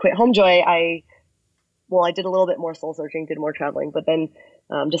quit HomeJoy, I did a little bit more soul searching, did more traveling, but then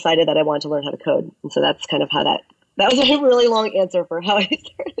decided that I wanted to learn how to code. And so that's kind of how that was a really long answer for how I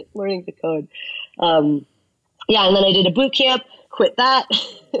started learning to code. Yeah. And then I did a boot camp, quit that,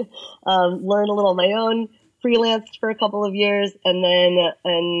 learned a little on my own. freelanced for a couple of years. And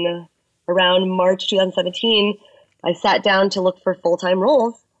then around March 2017, I sat down to look for full-time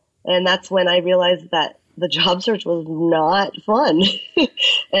roles. And that's when I realized that the job search was not fun.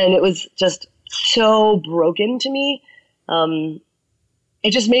 And it was just so broken to me.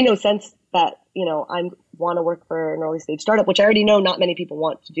 It just made no sense that, I want to work for an early stage startup, which I already know not many people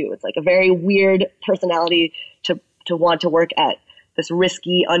want to do. It's like a very weird personality to want to work at this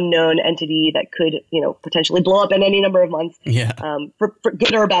risky, unknown entity that could, potentially blow up in any number of months. Yeah. For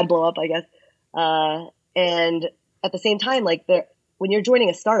good or bad blow up, I guess. And at the same time, when you're joining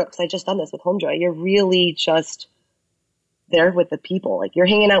a startup, because I just done this with HomeJoy, you're really just there with the people. Like, you're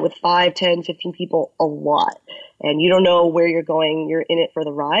hanging out with 5, 10, 15 people a lot, and you don't know where you're going. You're in it for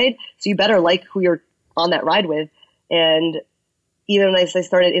the ride. So you better like who you're on that ride with. And even as I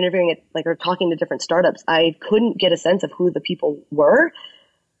started interviewing or talking to different startups, I couldn't get a sense of who the people were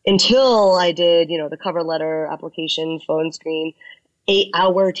until I did, the cover letter, application, phone screen,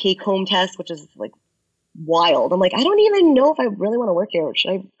 8-hour take home test, which is wild. I'm like, I don't even know if I really want to work here.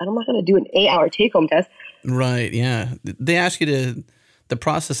 I'm not going to do an 8-hour take home test. Right. Yeah. They ask you the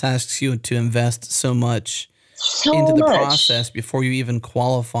process asks you to invest so much into the process before you even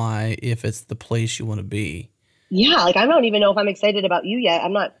qualify if it's the place you want to be. Yeah. I don't even know if I'm excited about you yet.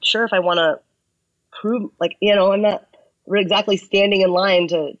 I'm not sure if I want to prove, I'm not exactly standing in line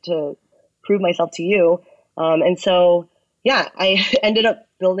to prove myself to you. And so, yeah, I ended up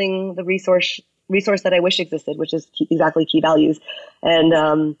building the resource that I wish existed, which is exactly Key Values. And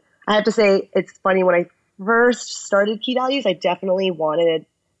I have to say, it's funny, when I first started Key Values, I definitely wanted,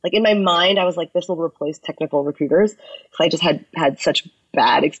 in my mind, I was like, this will replace technical recruiters. Because I just had such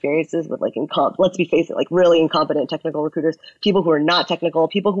bad experiences with let's be face it, really incompetent technical recruiters, people who are not technical,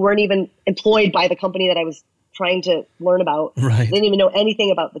 people who weren't even employed by the company that I was trying to learn about. Right. They didn't even know anything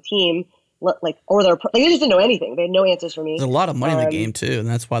about the team, or they just didn't know anything. They had no answers for me. There's a lot of money in the game too, and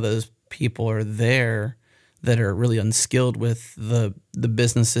that's why those people are there that are really unskilled with the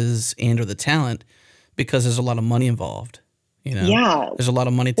businesses and or the talent, because there's a lot of money involved. Yeah. There's a lot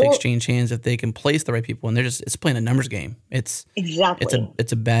of money to exchange hands if they can place the right people, and it's playing a numbers game. It's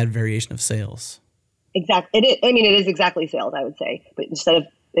a bad variation of sales. Exactly. It is exactly sales, I would say, but instead of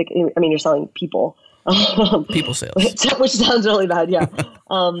you're selling people. People sales, which sounds really bad. Yeah.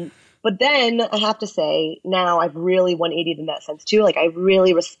 But then I have to say, now I've really 180'd in that sense too. I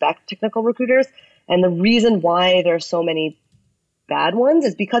really respect technical recruiters. And the reason why there are so many bad ones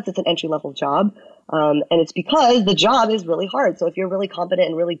is because it's an entry-level job. And it's because the job is really hard. So if you're really competent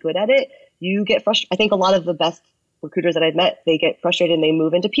and really good at it, you get frustrated. I think a lot of the best recruiters that I've met, they get frustrated and they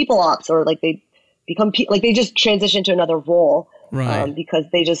move into people ops, or they become, they just transition to another role. Right. Because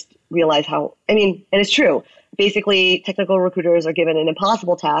they just realize and it's true. Basically, technical recruiters are given an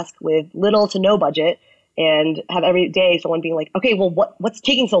impossible task with little to no budget, and have every day someone being like, okay, well, what's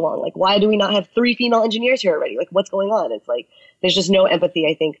taking so long? Why do we not have 3 female engineers here already? What's going on? It's there's just no empathy,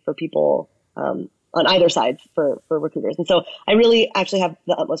 I think, for people on either side for recruiters. And so I really actually have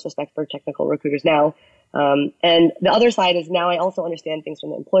the utmost respect for technical recruiters now. And the other side is, now I also understand things from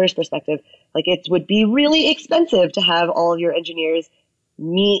the employer's perspective. It would be really expensive to have all of your engineers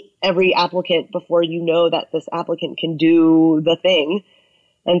meet every applicant before you know that this applicant can do the thing.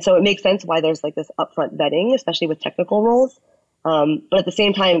 And so it makes sense why there's this upfront vetting, especially with technical roles. But at the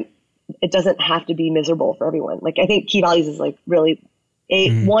same time, it doesn't have to be miserable for everyone. I think Key Values is really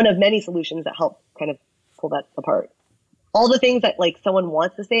one of many solutions that help kind of pull that apart. All the things that someone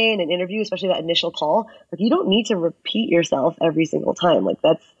wants to say in an interview, especially that initial call, you don't need to repeat yourself every single time.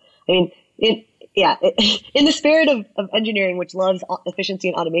 In the spirit of engineering, which loves efficiency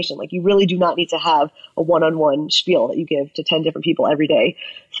and automation, you really do not need to have a one-on-one spiel that you give to 10 different people every day.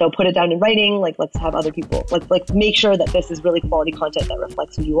 So put it down in writing. Let's have other people, let's make sure that this is really quality content that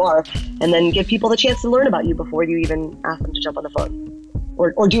reflects who you are, and then give people the chance to learn about you before you even ask them to jump on the phone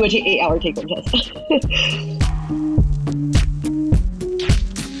or do a 8-hour take-home test.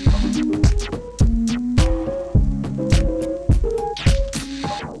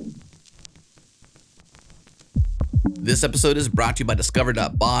 This episode is brought to you by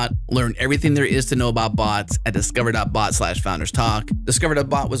Discover.bot. Learn everything there is to know about bots at discover.bot/founderstalk.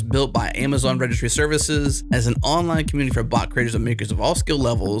 Discover.bot was built by Amazon Registry Services as an online community for bot creators and makers of all skill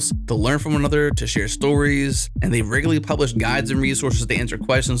levels to learn from one another, to share stories, and they regularly publish guides and resources to answer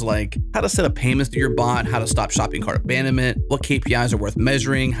questions like how to set up payments to your bot, how to stop shopping cart abandonment, what KPIs are worth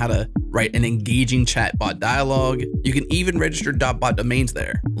measuring, how to write an engaging chatbot dialogue. You can even register .bot domains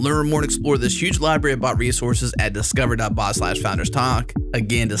there. Learn more and explore this huge library of bot resources at discover.bot/founderstalk.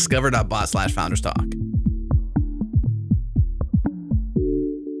 Again, discover.bot/founderstalk.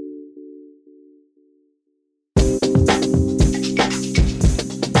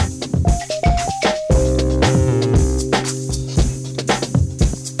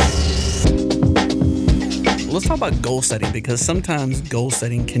 let's talk about goal setting, because sometimes goal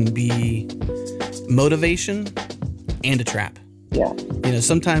setting can be motivation and a trap. Yeah. You know,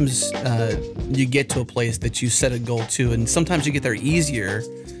 sometimes you get to a place that you set a goal to, and sometimes you get there easier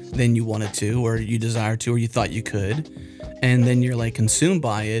than you wanted to, or you desire to, or you thought you could, and then you're like consumed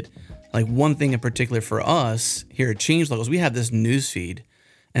by it. Like one thing in particular for us here at Changelog is we have this news feed,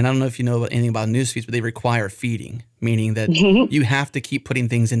 and I don't know if you know anything about news feeds, but they require feeding, meaning that you have to keep putting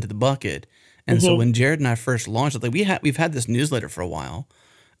things into the bucket. And so when Jared and I first launched it, like we've had this newsletter for a while,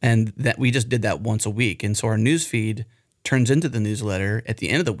 and that we just did that once a week, and so our news feed turns into the newsletter at the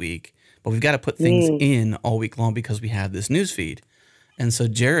end of the week, but we've got to put things in all week long because we have this news feed. And so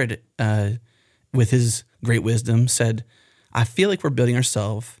Jared, with his great wisdom, said, I feel like we're building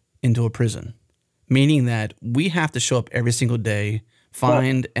ourselves into a prison, meaning that we have to show up every single day,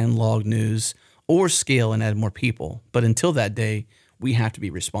 find and log news, or scale and add more people. But until that day, we have to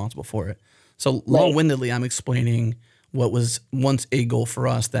be responsible for it. So long-windedly, I'm explaining what was once a goal for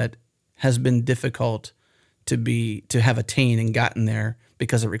us that has been difficult to have attained and gotten there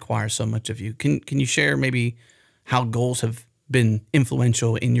because it requires so much of you. Can you share maybe how goals have been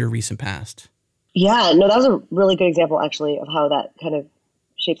influential in your recent past? Yeah, no, that was a really good example actually of how that kind of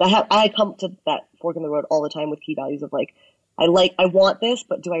shapes. I come to that fork in the road all the time with key values of like, I want this,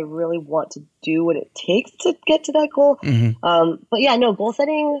 but do I really want to do what it takes to get to that goal? But yeah, no, goal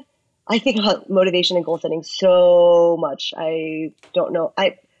setting, I think about motivation and goal setting so much. I don't know.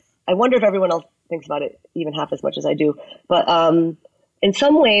 I wonder if everyone else thinks about it even half as much as I do. But in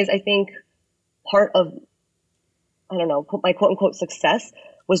some ways, I think part of, I don't know, my quote unquote success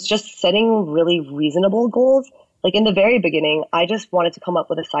was just setting really reasonable goals. Like in the very beginning, I just wanted to come up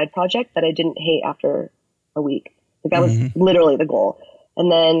with a side project that I didn't hate after a week. Like that was literally the goal.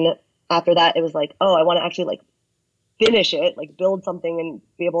 And then after that, it was like, oh, I want to actually like finish it, like build something and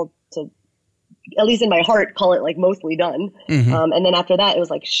be able to, at least in my heart, call it like mostly done. And then after that, it was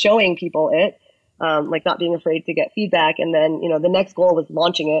like showing people it. Like not being afraid to get feedback. And then, you know, the next goal was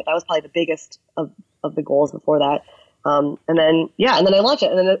launching it. That was probably the biggest of the goals before that. And then I launched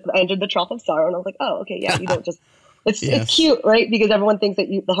it, and then I entered the trough of sorrow, and I was like, oh, okay. Yeah. You don't just, it's cute, right? Because everyone thinks that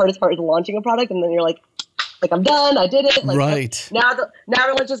the hardest part is launching a product. And then you're like I'm done. I did it. Like, right. Now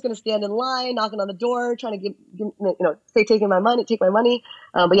everyone's just going to stand in line, knocking on the door, trying to take my money.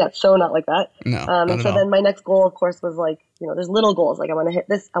 But yeah, it's so not like that. No, and so then my next goal, of course, was like, you know, there's little goals. Like I want to hit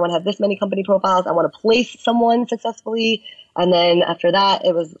this. I want to have this many company profiles. I want to place someone successfully. And then after that,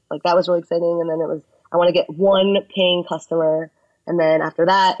 it was like, that was really exciting. And then it was, I want to get one paying customer. And then after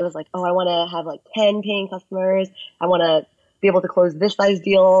that, it was like, oh, I want to have like 10 paying customers. I want to be able to close this size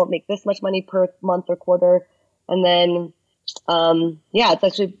deal, make this much money per month or quarter. And then, it's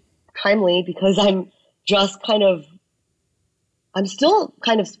actually timely because I'm still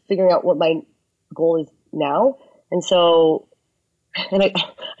kind of figuring out what my goal is now. And so, I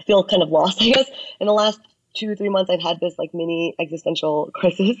feel kind of lost, I guess. In the last 2-3 months, I've had this like mini existential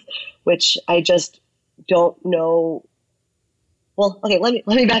crisis, which I just don't know. Well, okay, let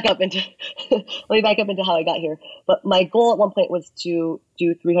me back up into how I got here. But my goal at one point was to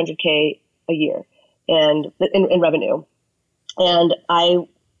do $300K a year and in revenue. And I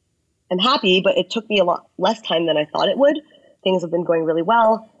am happy, but it took me a lot less time than I thought it would. Things have been going really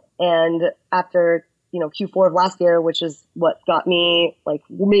well. And after, Q4 of last year, which is what got me, like,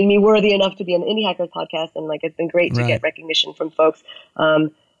 made me worthy enough to be on the Indie Hackers podcast. And like, it's been great to get recognition from folks.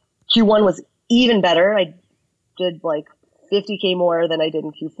 Q1 was even better. I did like $50K more than I did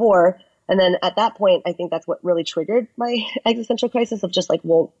in Q4. And then at that point, I think that's what really triggered my existential crisis of just like,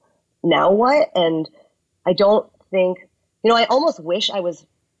 well, now what? And I don't think, I almost wish I was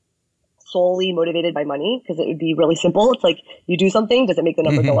solely motivated by money because it would be really simple. It's like you do something. Does it make the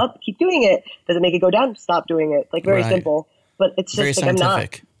number go up? Keep doing it. Does it make it go down? Stop doing it. Like very simple, but it's just very like,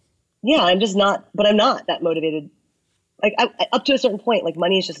 scientific. I'm not that motivated. Like up to a certain point, like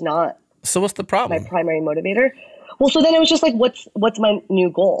money is just not. So what's the problem? My primary motivator. Well, so then it was just like, what's my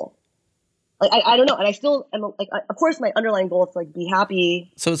new goal? Like, I don't know. And I still am like, of course my underlying goal is to like be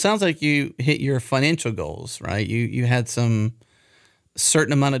happy. So it sounds like you hit your financial goals, right? You had some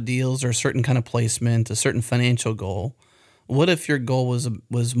certain amount of deals or a certain kind of placement, a certain financial goal. What if your goal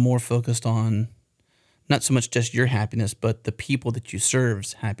was more focused on not so much just your happiness, but the people that you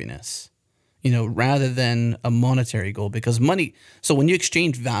serve's happiness? Rather than a monetary goal, because money. So when you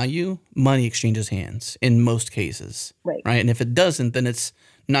exchange value, money exchanges hands in most cases, right? And if it doesn't, then it's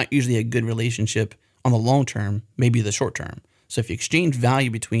not usually a good relationship on the long term, maybe the short term. So if you exchange value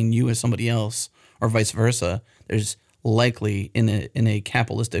between you and somebody else, or vice versa, there's likely in a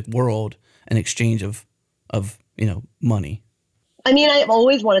capitalistic world an exchange of money. I mean, I've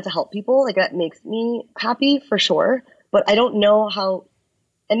always wanted to help people. Like that makes me happy for sure. But I don't know how,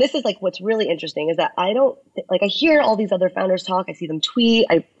 and this is like what's really interesting is that I hear all these other founders talk. I see them tweet.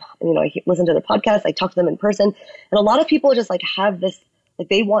 I listen to their podcasts. I talk to them in person. And a lot of people just like have this, like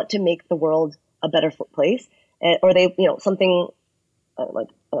they want to make the world a better place, or they, something like,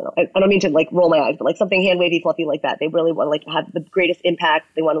 I don't know. I don't mean to like roll my eyes, but like something hand wavy, fluffy like that. They really want to like have the greatest impact.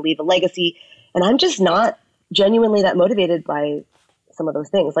 They want to leave a legacy. And I'm just not genuinely that motivated by some of those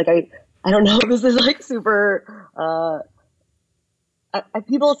things. Like I don't know. This is like super.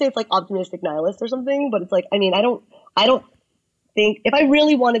 People say it's like optimistic nihilist or something, but it's like I don't think if I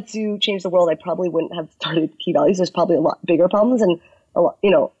really wanted to change the world, I probably wouldn't have started Key Values. There's probably a lot bigger problems and a lot,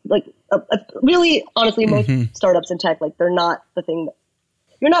 really honestly, most startups in tech, like they're not the thing that.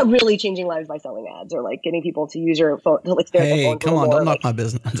 You're not really changing lives by selling ads or like getting people to use your phone to like stare at their phone. Hey, come on, more, don't knock my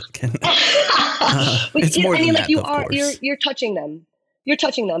business. I'm just kidding. It's more than that, you are, you're touching them. You're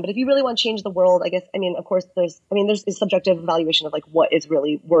touching them. But if you really want to change the world, I guess, of course, there's a subjective evaluation of like what is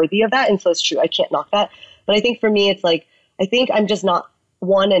really worthy of that. And so it's true. I can't knock that. But I think for me, it's like, I think I'm just not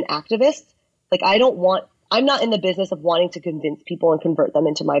an activist. Like I'm not in the business of wanting to convince people and convert them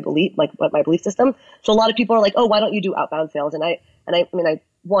into my belief, like what my belief system. So a lot of people are like, oh, why don't you do outbound sales? And I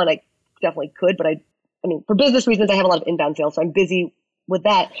definitely could, but for business reasons, I have a lot of inbound sales, so I'm busy with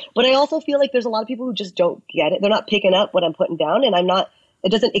that. But I also feel like there's a lot of people who just don't get it. They're not picking up what I'm putting down, and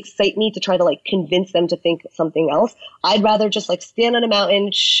it doesn't excite me to try to like convince them to think something else. I'd rather just like stand on a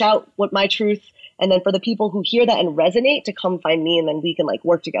mountain, shout what my truth, and then for the people who hear that and resonate to come find me, and then we can like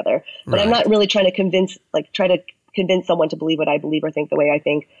work together. But right. I'm not really trying to convince someone to believe what I believe or think the way I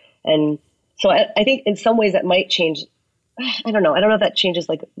think. And so I think in some ways that might change. I don't know. I don't know if that changes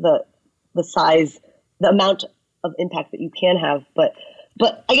like the size, the amount of impact that you can have, but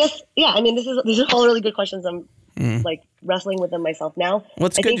I guess, yeah, these are all really good questions. I'm like wrestling with them myself now. Well,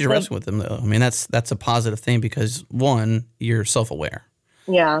 it's good you're wrestling with them though. That's a positive thing because one, you're self-aware.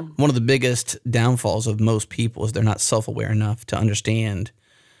 Yeah. One of the biggest downfalls of most people is they're not self-aware enough to understand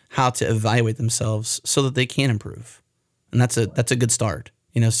how to evaluate themselves so that they can improve. And that's a good start,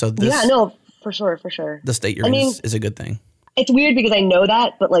 so this. Yeah, no, for sure. The state you're in is a good thing. It's weird because I know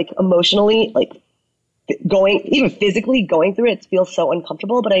that, but like emotionally, like even physically going through it feels so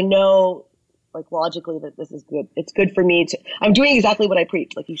uncomfortable, but I know like logically that this is good. It's good for me I'm doing exactly what I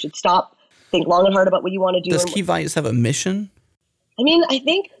preach. Like you should stop, think long and hard about what you want to do. Does Key Values have a mission? I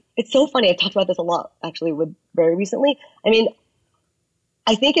think it's so funny. I've talked about this a lot actually very recently.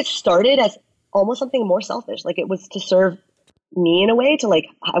 I think it started as almost something more selfish. Like it was to serve me in a way to like,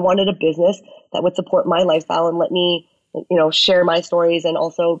 I wanted a business that would support my lifestyle and let me, share my stories and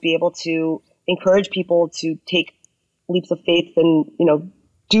also be able to encourage people to take leaps of faith and,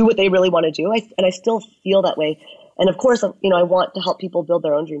 do what they really want to do. And I still feel that way. And of course, I want to help people build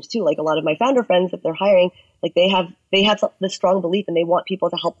their own dreams too. Like a lot of my founder friends, if they're hiring, like they have this strong belief and they want people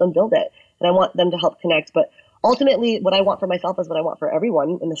to help them build it. And I want them to help connect. But ultimately what I want for myself is what I want for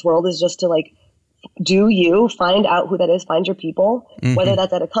everyone in this world is just to like, do you find out who that is, find your people, whether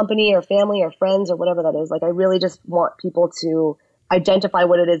that's at a company or family or friends or whatever that is. Like, I really just want people to identify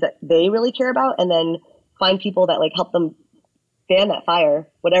what it is that they really care about and then find people that like help them fan that fire,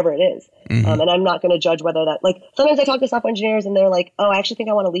 whatever it is. And I'm not going to judge whether that, like, sometimes I talk to software engineers and they're like, oh, I actually think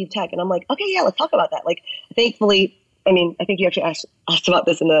I want to leave tech. And I'm like, okay, yeah, let's talk about that. Like, thankfully, I think you actually asked about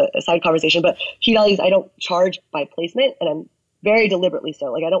this in the side conversation, but Key Values, I don't charge by placement, and I'm very deliberately so.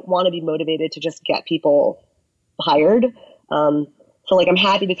 Like, I don't want to be motivated to just get people hired. So like, I'm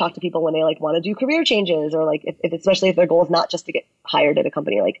happy to talk to people when they like want to do career changes or like, if especially if their goal is not just to get hired at a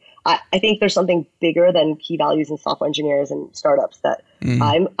company. Like, I think there's something bigger than Key Values and software engineers and startups that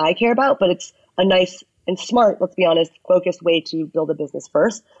I care about, but it's a nice and smart, let's be honest, focused way to build a business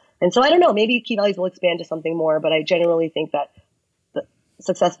first. And so I don't know, maybe Key Values will expand to something more, but I generally think that the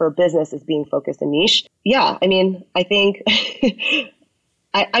success for a business is being focused and niche. Yeah. I think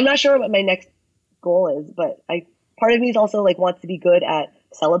I'm not sure what my next goal is, but part of me is also like wants to be good at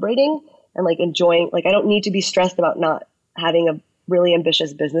celebrating and like enjoying, like I don't need to be stressed about not having a really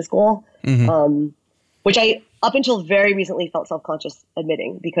ambitious business goal, which I, up until very recently, felt self-conscious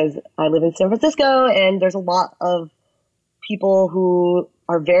admitting because I live in San Francisco and there's a lot of people who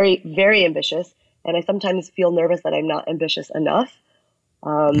are very, very ambitious. And I sometimes feel nervous that I'm not ambitious enough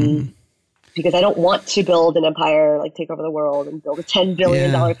because I don't want to build an empire, like take over the world and build a $10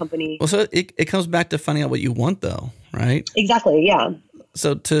 billion company. Well, so it comes back to finding out what you want though, right? Exactly. Yeah.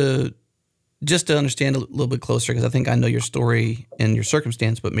 So to understand a little bit closer, because I think I know your story and your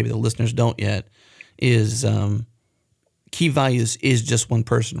circumstance, but maybe the listeners don't yet, is Key Values is just one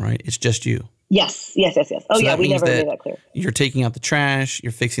person, right? It's just you. Yes. Oh, So yeah, that we means never that made that clear. you're taking out the trash,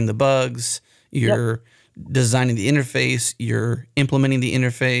 you're fixing the bugs, you're designing the interface, you're implementing the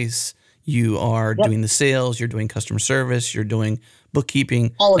interface, you are Yep. doing the sales, you're doing customer service, you're doing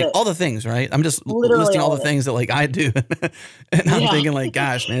bookkeeping, All of like it. all the things, right? I'm just Literally listing all all the of it. things that like I do. And I'm Yeah. thinking like,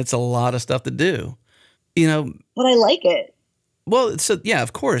 gosh, man, it's a lot of stuff to do. You know, But I like it. well, so yeah,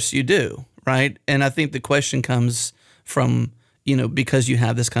 of course you do, right? And I think the question comes from, because you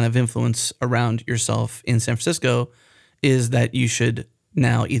have this kind of influence around yourself in San Francisco, is that you should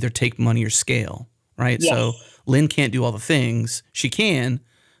now either take money or scale, right? Yes. So Lynne can't do all the things. She can,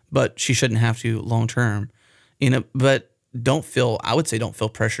 but she shouldn't have to long term, but I would say don't feel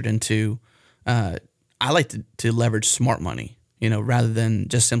pressured into, I like to leverage smart money, rather than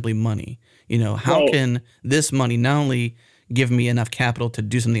just simply money. How Right. can this money not only give me enough capital to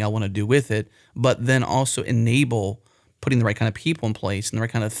do something I want to do with it, but then also enable putting the right kind of people in place and the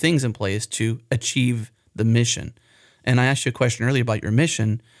right kind of things in place to achieve the mission. And I asked you a question earlier about your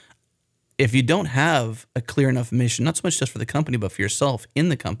mission. If you don't have a clear enough mission, not so much just for the company, but for yourself in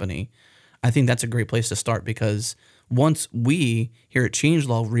the company, I think that's a great place to start, because once we here at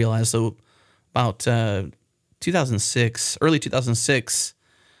Changelog realized, so about 2006, early 2006,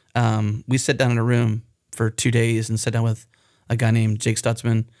 we sat down in a room for 2 days and sat down with a guy named Jake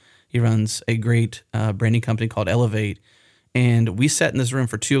Stutzman. He runs a great branding company called Elevate. And we sat in this room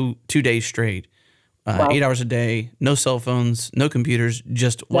for two days straight, Wow. 8 hours a day, no cell phones, no computers,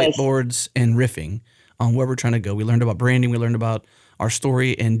 just Nice. whiteboards and riffing on where we're trying to go. We learned about branding. We learned about our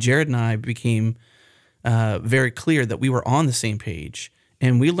story. And Jared and I became very clear that we were on the same page.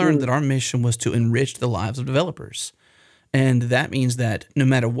 And we learned that our mission was to enrich the lives of developers. And that means that no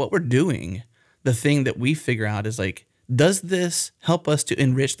matter what we're doing, the thing that we figure out is like, does this help us to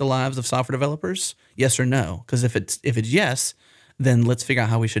enrich the lives of software developers? Yes or no? Because if it's yes, then let's figure out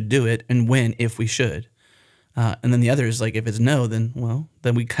how we should do it and when, if we should. And then the other is like, if it's no, then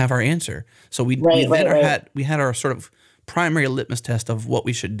we have our answer. So we had our sort of primary litmus test of what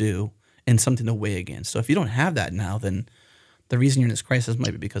we should do and something to weigh against. So if you don't have that now, then the reason you're in this crisis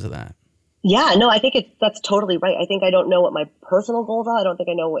might be because of that. Yeah, no, I think that's totally right. I think I don't know what my personal goals are. I don't think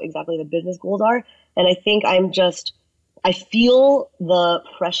I know what exactly the business goals are. And I think I feel the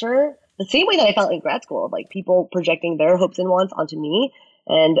pressure the same way that I felt in grad school, of like people projecting their hopes and wants onto me.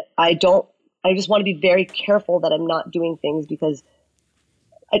 And I just want to be very careful that I'm not doing things because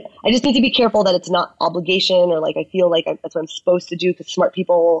I just need to be careful that it's not obligation, or like I feel like that's what I'm supposed to do because smart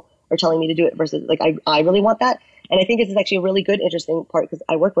people are telling me to do it, versus like I really want that. And I think this is actually a really good, interesting part, because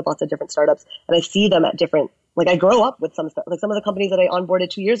I work with lots of different startups and I see them at different, like I grow up with some stuff, like some of the companies that I onboarded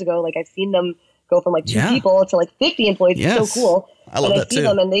 2 years ago, like I've seen them go from like two people to like 50 employees. Yes. It's so cool. I love that too.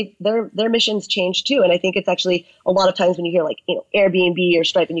 And I see them and their missions change too. And I think it's actually a lot of times when you hear like, Airbnb or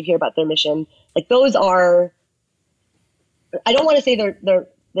Stripe and you hear about their mission, like those are, I don't want to say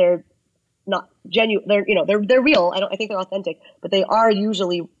they're not genuine. They're real. I think they're authentic, but they are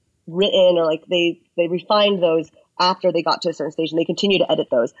usually written, or like they refined those after they got to a certain stage and they continue to edit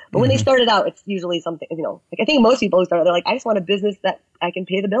those. But when they started out, it's usually something, like I think most people who start, they're like, I just want a business that I can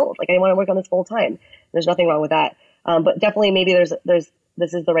pay the bills. Like I want to work on this full time. There's nothing wrong with that. But definitely maybe this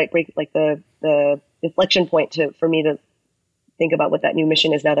is the right break, like the inflection point for me to think about what that new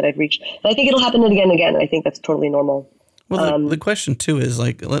mission is now that I've reached. And I think it'll happen again and again. And I think that's totally normal. Well, the question too is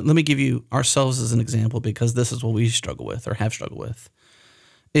like, let me give you ourselves as an example, because this is what we struggle with or have struggled with,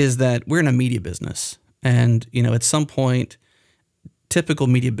 is that we're in a media business. And, at some point, typical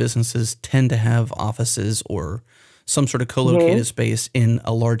media businesses tend to have offices or some sort of co-located space in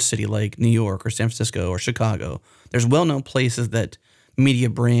a large city like New York or San Francisco or Chicago. There's well-known places that media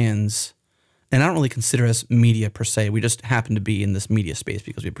brands, and I don't really consider us media per se, we just happen to be in this media space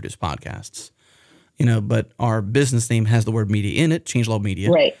because we produce podcasts. But our business name has the word media in it, Changelog Media.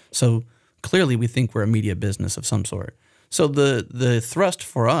 Right. So clearly we think we're a media business of some sort. So the thrust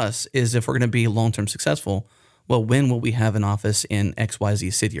for us is, if we're going to be long-term successful, well, when will we have an office in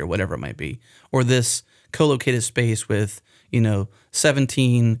XYZ city or whatever it might be? Or this co-located space with,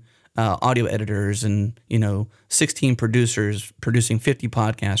 17 audio editors and, 16 producers producing 50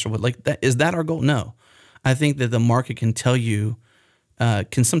 podcasts or what, like that. Is that our goal? No. I think that the market can tell you,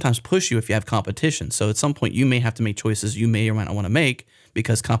 can sometimes push you if you have competition. So at some point you may have to make choices you may or might not want to make,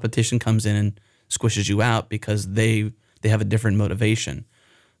 because competition comes in and squishes you out because they have a different motivation.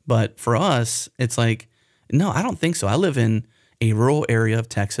 But for us, it's like, no, I don't think so. I live in a rural area of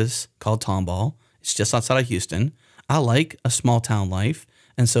Texas called Tomball. It's just outside of Houston. I like a small town life.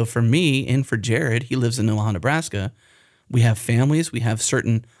 And so for me and for Jared, he lives in Omaha, Nebraska. We have families. We have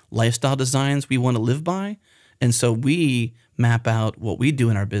certain lifestyle designs we want to live by. And so we map out what we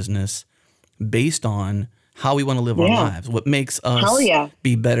do in our business based on how we want to live our lives, what makes us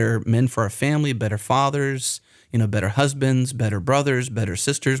be better men for our family, better fathers, better husbands, better brothers, better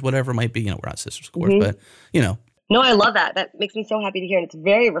sisters, whatever it might be. We're not sisters, of course, but, No, I love that. That makes me so happy to hear. And it's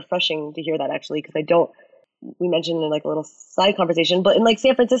very refreshing to hear that, actually, because we mentioned in like a little side conversation, but in like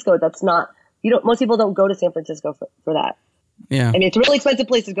San Francisco, that's not, most people don't go to San Francisco for that. Yeah. I mean, it's a really expensive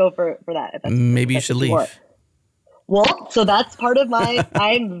place to go for that. Maybe you should leave. Well, so that's part of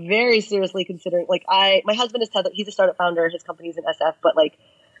I'm very seriously considering, my husband is he's a startup founder, his company's in SF, but like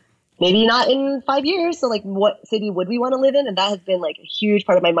maybe not in 5 years. So like what city would we want to live in? And that has been like a huge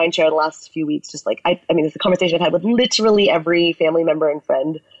part of my mind share the last few weeks. Just like, I mean, it's a conversation I've had with literally every family member and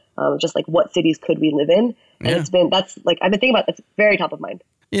friend, just like what cities could we live in? And I've been thinking about, it's very top of mind.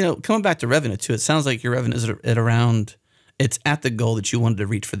 Coming back to revenue too, it sounds like your revenue is it's at the goal that you wanted to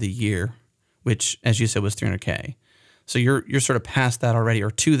reach for the year, which as you said was 300K. So you're sort of past that already,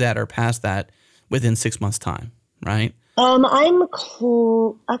 or to that, or past that within 6 months' time, right? I'm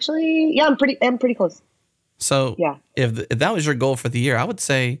actually, I'm pretty close. So if that was your goal for the year, I would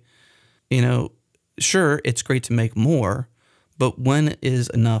say, sure, it's great to make more, but when is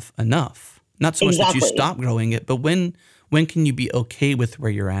enough? Not so much that you stop growing it, but when can you be okay with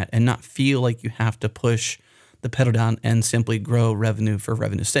where you're at and not feel like you have to push the pedal down and simply grow revenue for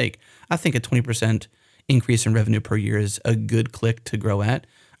revenue's sake? I think a 20% increase in revenue per year is a good click to grow at.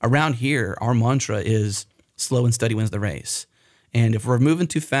 Around here, our mantra is slow and steady wins the race. And if we're moving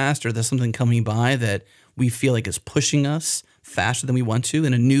too fast or there's something coming by that we feel like is pushing us faster than we want to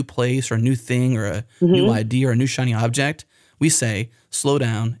in a new place or a new thing or a new idea or a new shiny object, we say, slow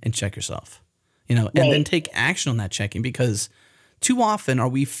down and check yourself, and then take action on that checking, because too often are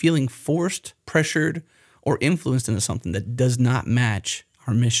we feeling forced, pressured, or influenced into something that does not match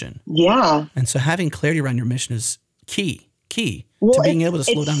our mission. Yeah. And so having clarity around your mission is key to being able to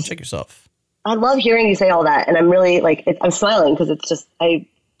slow down and check yourself. I love hearing you say all that. And I'm really I'm smiling because it's just, I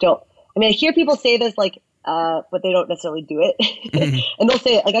hear people say this but they don't necessarily do it. And they'll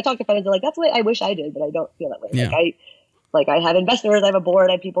say it, I talk to friends, they're like, that's what I wish I did, but I don't feel that way. Yeah. I have investors, I have a board,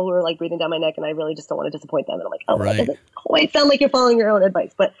 I have people who are breathing down my neck, and I really just don't want to disappoint them. And I'm like, that doesn't quite sound like you're following your own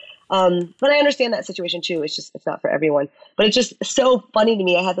advice. But I understand that situation too. It's not for everyone. But it's just so funny to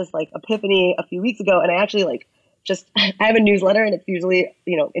me. I had this epiphany a few weeks ago, and I actually I have a newsletter, and it's usually,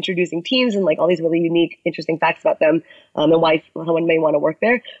 introducing teams and all these really unique, interesting facts about them, and why someone may want to work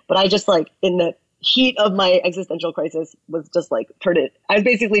there. But I just in the heat of my existential crisis was just I was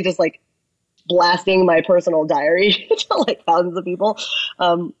basically just blasting my personal diary to thousands of people.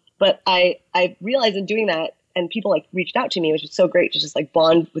 But I realized in doing that, and people reached out to me, which was so great to just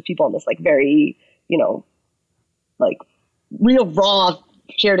bond with people on this very, real raw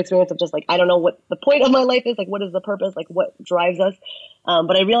shared experience of just I don't know what the point of my life is, what is the purpose, what drives us.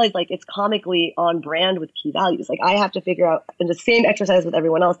 But I realized it's comically on brand with key values. I have to figure out, in the same exercise with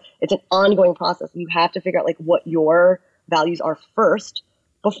everyone else, it's an ongoing process. You have to figure out what your values are first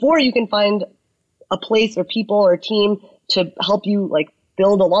before you can find a place or people or a team to help you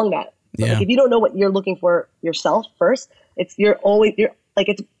build along that. Yeah. If you don't know what you're looking for yourself first, you're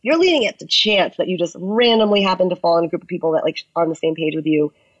leaving it to chance that you just randomly happen to fall in a group of people that are on the same page with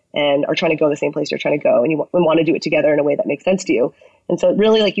you and are trying to go the same place you're trying to go, and you want to do it together in a way that makes sense to you. And so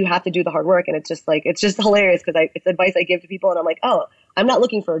really you have to do the hard work, and it's just hilarious because it's advice I give to people, and I'm oh, I'm not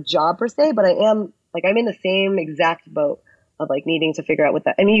looking for a job per se, but I am I'm in the same exact boat of needing to figure out what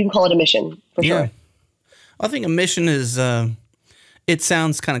that, you can call it a mission for sure. I think a mission is, it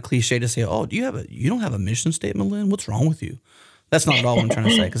sounds kind of cliche to say, oh, you don't have a mission statement, Lynn? What's wrong with you? That's not at all what I'm trying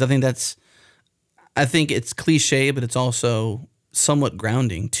to say, because I think it's cliche, but it's also somewhat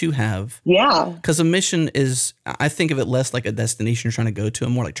grounding to have. Yeah. Because a mission is, I think of it less like a destination you're trying to go to,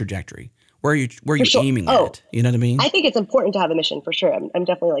 and more like trajectory. Where are you aiming at? You know what I mean? I think it's important to have a mission for sure. I'm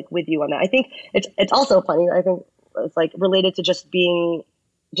definitely with you on that. I think it's also funny. I think it's related to just being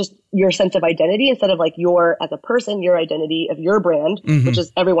your sense of identity instead of your, as a person, your identity of your brand, which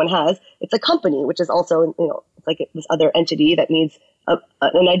is everyone has. It's a company, which is also, it's this other entity that needs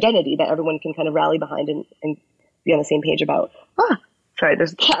an identity that everyone can kind of rally behind and be on the same page about. Sorry,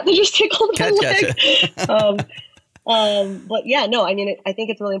 there's a cat that just tickled my leg. But yeah, no, I think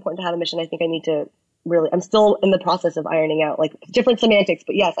it's really important to have a mission. I think I need to I'm still in the process of ironing out different semantics,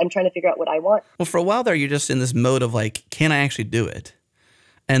 but yes, I'm trying to figure out what I want. Well, for a while there, you're just in this mode of can I actually do it?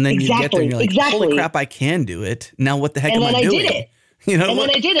 And then you get there and you're holy crap, I can do it. Now what the heck am I doing? Did it. Then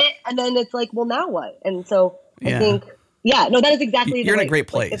I did it. And then it's well, now what? And so I think, that is exactly you're in a great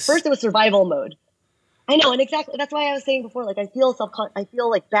place. At first it was survival mode. I know. And exactly. That's why I was saying before, I feel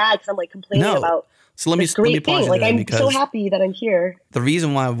bad because I'm complaining about So let me pause you Like, there, I'm because so happy that I'm here. the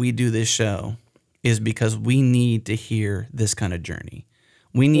reason why we do this show is because we need to hear this kind of journey.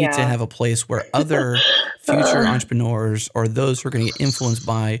 We need to have a place where other future entrepreneurs or those who are going to get influenced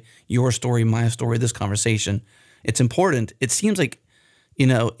by your story, my story, this conversation, it's important. It seems like,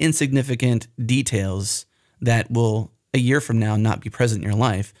 insignificant details that will a year from now not be present in your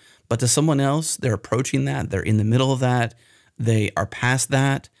life. But to someone else, they're approaching that. They're in the middle of that. They are past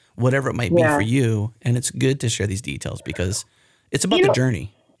that, whatever it might be for you. And it's good to share these details because it's about the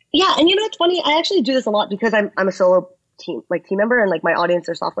journey. Yeah. And it's funny. I actually do this a lot because I'm a solo team member, and like my audience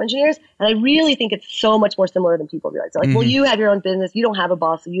are software engineers. And I really think it's so much more similar than people realize. They're like, well, you have your own business. You don't have a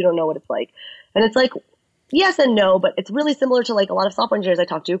boss, so you don't know what it's like. And it's like, yes and no, but it's really similar to like a lot of software engineers I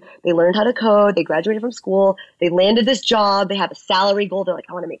talk to. They learned how to code. They graduated from school. They landed this job. They have a salary goal. They're like,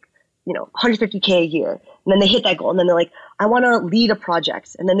 I want to make, $150K a year. And then they hit that goal. And then they're like, I want to lead a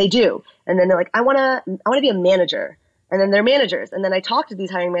project. And then they do. And then they're like, I want to be a manager. And then they're managers. And then I talk to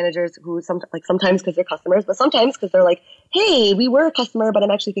these hiring managers who sometimes because they're customers, but sometimes because they're like, hey, we were a customer, but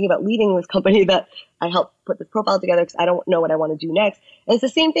I'm actually thinking about leaving this company that I helped put this profile together because I don't know what I want to do next. And it's the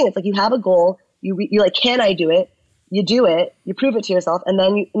same thing. It's like you have a goal. You're like, can I do it? You do it. You prove it to yourself. And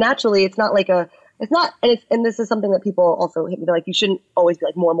then naturally, it's not like and this is something that people also hit me. They're like, you shouldn't always be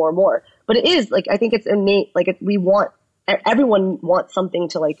like more. But it is like, I think it's innate. Like everyone wants something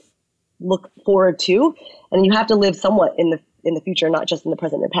to like look forward to, and you have to live somewhat in the future, not just in the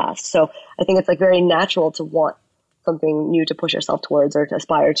present and past. So I think it's like very natural to want something new to push yourself towards or to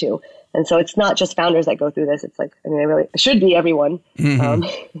aspire to. And so it's not just founders that go through this. It's like, it should be everyone.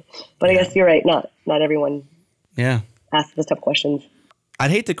 But I guess you're right. Not everyone asks those tough questions.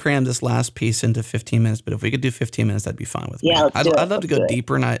 I'd hate to cram this last piece into 15 minutes, but if we could do 15 minutes, that'd be fine with me. I'd love to go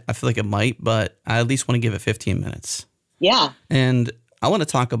deeper, and I feel like it might, but I at least want to give it 15 minutes. Yeah. And I want to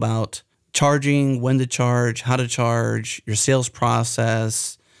talk about charging, when to charge, how to charge, your sales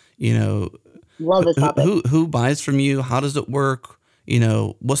process, Love this topic. Who buys from you? How does it work?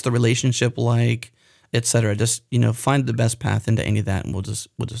 What's the relationship like, et cetera. Just, find the best path into any of that, and we'll just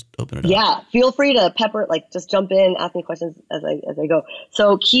open it up. Yeah. Feel free to just jump in, ask me questions as I go.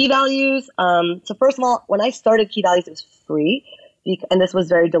 So key values. So first of all, when I started Key Values, it was free. And this was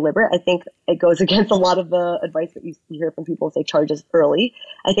very deliberate. I think it goes against a lot of the advice that you hear from people say charges early.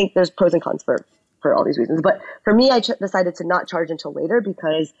 I think there's pros and cons for all these reasons. But for me, I decided to not charge until later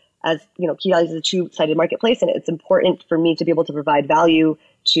because Key Values is a two-sided marketplace, and it's important for me to be able to provide value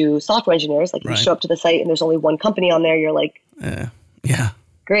to software engineers. Like, you show up to the site and there's only one company on there, you're like,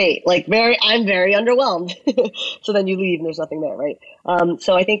 great. Like, I'm very underwhelmed. So then you leave and there's nothing there, right?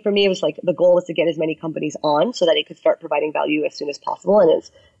 So I think for me, it was like the goal was to get as many companies on so that it could start providing value as soon as possible,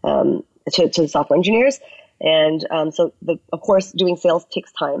 and it's to software engineers. And so of course, doing sales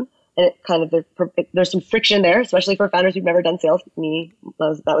takes time. And it kind of there's some friction there, especially for founders who've never done sales.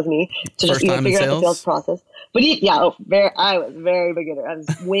 That was me to just figure out the sales process. But I was very beginner. I was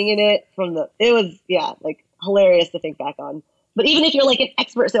winging it it was like hilarious to think back on. But even if you're like an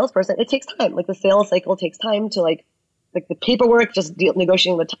expert salesperson, it takes time. Like the sales cycle takes time to like the paperwork, just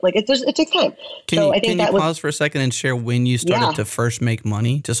negotiating it takes time. Can you pause for a second and share when you started to first make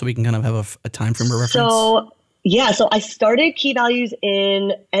money, just so we can kind of have a time frame of reference? So I started Key Values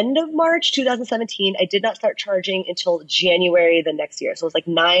in end of March 2017. I did not start charging until January the next year. So it was like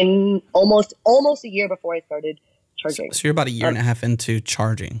almost a year before I started charging. So you're about a year and a half into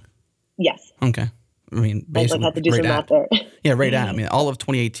charging. Yes. Okay. I mean, basically, I had to do some math there. Yeah, right at. I mean, all of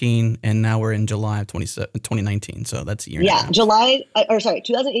 2018, and now we're in July of 2019. So that's a year and a half.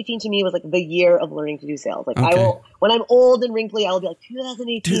 2018 to me was like the year of learning to do sales. Like when I'm old and wrinkly, I will be like,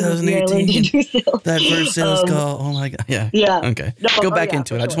 2018 was the year I learned to do sales. That first sales call. Oh my God. Yeah. Yeah. Okay. Go back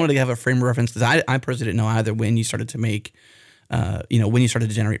into it. I just wanted to have a frame of reference because I personally didn't know either when you started to make, when you started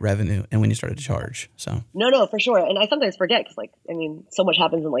to generate revenue and when you started to charge. So no, for sure. And I sometimes forget because so much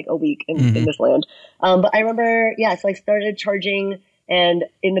happens in like a week in this land. But I remember, so I started charging, and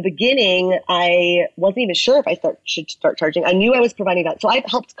in the beginning, I wasn't even sure if I should start charging. I knew I was providing that. So I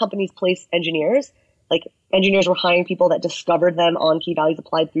helped companies place engineers. Like engineers were hiring people that discovered them on Key Values,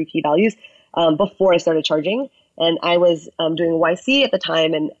 applied through Key Values before I started charging. And I was doing YC at the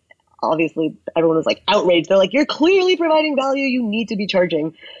time, and obviously everyone was like outraged. They're like, you're clearly providing value. You need to be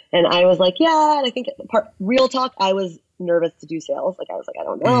charging. And I was like, yeah. And I think real talk, I was nervous to do sales. Like I was like, I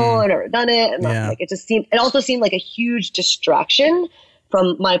don't know. I've never done it. And it also seemed like a huge distraction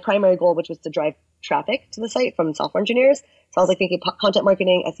from my primary goal, which was to drive traffic to the site from software engineers. So I was like thinking content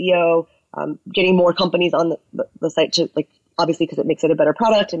marketing, SEO, getting more companies on the site to like, obviously because it makes it a better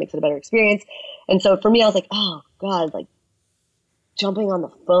product, it makes it a better experience. And so for me, I was like, oh God, like jumping on the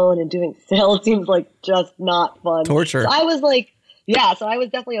phone and doing sales seems like just not fun. Torture. So I was like, yeah, so I was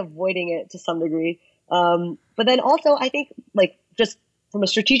definitely avoiding it to some degree. But then also I think like just from a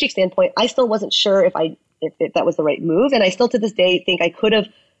strategic standpoint, I still wasn't sure if that was the right move. And I still to this day think I could have,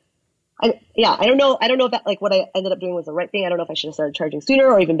 I don't know if that, like what I ended up doing was the right thing. I don't know if I should have started charging sooner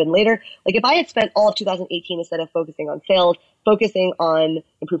or even been later. Like if I had spent all of 2018 instead of focusing on sales, focusing on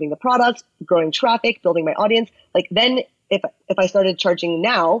improving the product, growing traffic, building my audience, like then if I started charging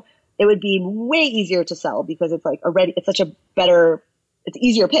now, it would be way easier to sell because it's like it's such a better, it's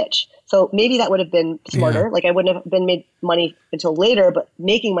easier pitch. So maybe that would have been smarter. Yeah. Like I wouldn't have been made money until later, but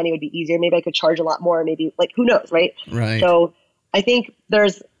making money would be easier. Maybe I could charge a lot more. Maybe like, who knows, right? Right. So I think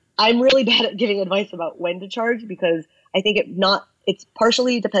I'm really bad at giving advice about when to charge because I think it's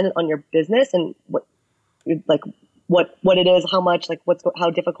partially dependent on your business and what it is, how much, like how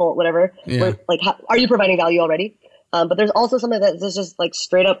difficult, whatever. Yeah. Are you providing value already? But there's also something that is just like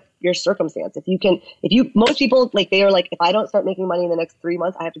straight up your circumstance. Most people like, they are like, if I don't start making money in the next 3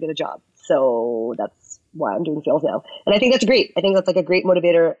 months, I have to get a job. So that's why I'm doing sales now. And I think that's great. I think that's like a great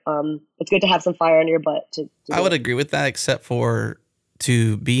motivator. It's good to have some fire under your butt I would agree with that, except for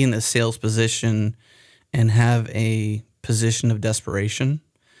to be in a sales position and have a position of desperation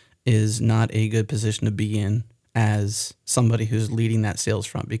is not a good position to be in as somebody who's leading that sales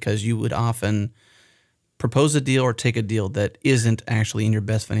front, because you would often propose a deal or take a deal that isn't actually in your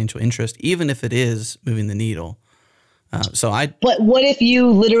best financial interest, even if it is moving the needle. But what if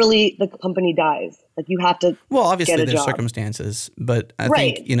the company dies? Like you have to. Well, obviously get a there's job. circumstances, but I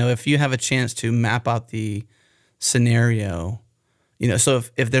Right. think, if you have a chance to map out the scenario, so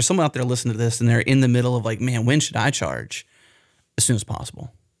if there's someone out there listening to this and they're in the middle of like, man, when should I charge? As soon as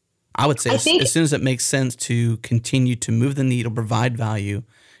possible. I would say as soon as it makes sense to continue to move the needle, provide value,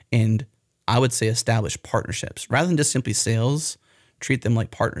 and I would say establish partnerships rather than just simply sales. Treat them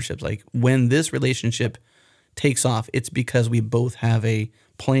like partnerships. Like when this relationship takes off, it's because we both have a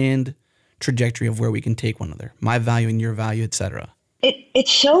planned trajectory of where we can take one another, my value and your value, et cetera.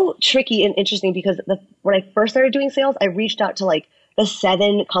 It's so tricky and interesting because when I first started doing sales, I reached out to like the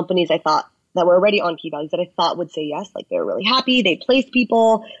 7 companies I thought that were already on Key Values that I thought would say yes. Like they were really happy. They placed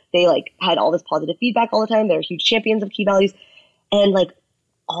people. They like had all this positive feedback all the time. They're huge champions of Key Values. And like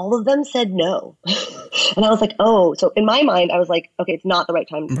all of them said no. And I was like, oh, so in my mind, I was like, okay, it's not the right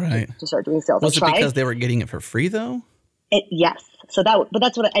time to start doing sales. Was it because they were getting it for free though? Yes. So but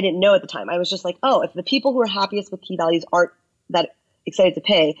that's what I didn't know at the time. I was just like, oh, if the people who are happiest with Key Values aren't that excited to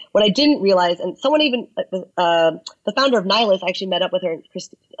pay. What I didn't realize, and someone even, the founder of Nihilist, I actually met up with her,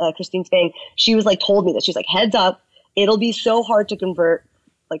 Christine Spang. She was like, told me that she's like, heads up, it'll be so hard to convert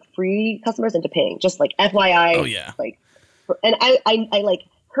like free customers into paying. Just like FYI. Oh yeah. Like, and I like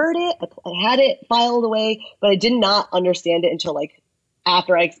heard it, I had it filed away, but I did not understand it until like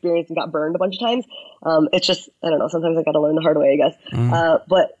after I experienced and got burned a bunch of times. It's just, I don't know, sometimes I got to learn the hard way, I guess.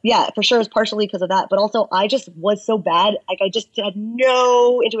 But yeah, for sure it's partially because of that. But also I just was so bad. Like I just had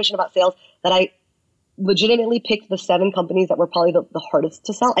no intuition about sales that I legitimately picked the 7 companies that were probably the hardest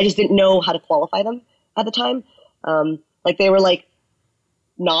to sell. I just didn't know how to qualify them at the time. Like they were like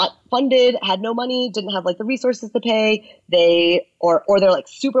not funded, had no money, didn't have like the resources to pay. Or they're like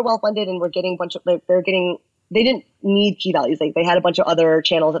super well funded and were getting a bunch of, they didn't need Key Values. Like they had a bunch of other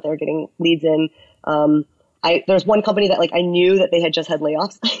channels that they were getting leads in. There's one company that like I knew that they had just had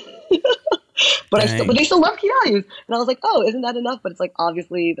layoffs, but they still love Key Values. And I was like, oh, isn't that enough? But it's like,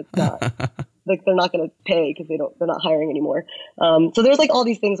 obviously that's not, like they're not going to pay because they're not hiring anymore. So there's like all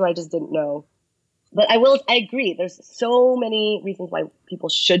these things where I just didn't know. But I agree. There's so many reasons why people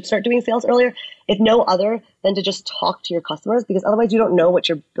should start doing sales earlier, if no other than to just talk to your customers, because otherwise you don't know what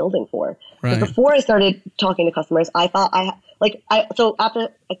you're building for. Right. Before I started talking to customers, I thought so after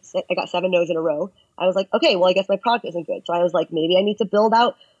I got 7 no's in a row, I was like, okay, well, I guess my product isn't good. So I was like, maybe I need to build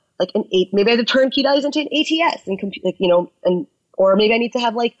out like maybe I had to turn Key Values into an ATS and or maybe I need to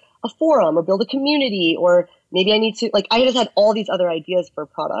have like a forum or build a community, or maybe I need to I just had all these other ideas for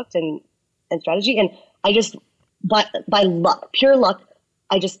product and strategy. And I just, by luck, pure luck,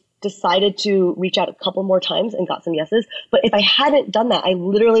 I just decided to reach out a couple more times and got some yeses. But if I hadn't done that, I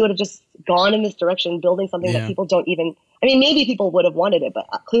literally would have just gone in this direction, building something that people don't even, maybe people would have wanted it, but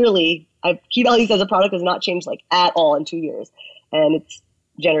clearly Key Values as a product has not changed like at all in 2 years. And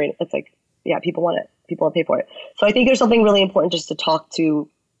it's like, yeah, people want it. People will pay for it. So I think there's something really important just to talk to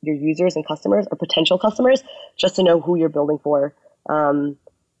your users and customers or potential customers, just to know who you're building for.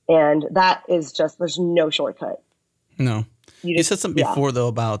 And that is just, there's no shortcut. No. You said something before though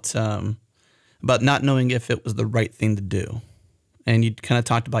about not knowing if it was the right thing to do. and you kind of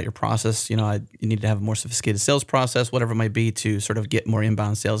talked about your process. You need to have a more sophisticated sales process, whatever it might be, to sort of get more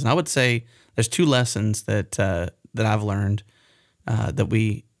inbound sales. And I would say there's 2 lessons that I've learned that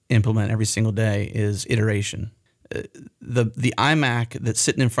we implement every single day is iteration. The iMac that's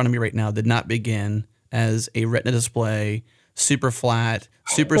sitting in front of me right now did not begin as a Retina display, super flat,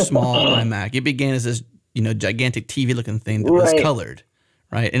 super small iMac. It began as this gigantic TV looking thing that was colored,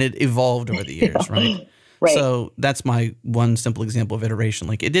 right? And it evolved over the years, right? Right. So that's my one simple example of iteration.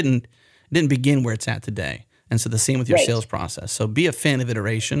 Like it didn't begin where it's at today. And so the same with your sales process. So be a fan of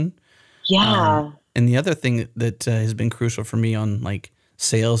iteration. Yeah. And the other thing that has been crucial for me on like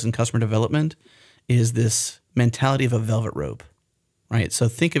sales and customer development is this mentality of a velvet rope, right? So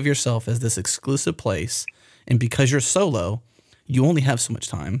think of yourself as this exclusive place. And because you're solo, you only have so much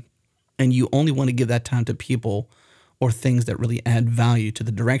time, and you only want to give that time to people or things that really add value to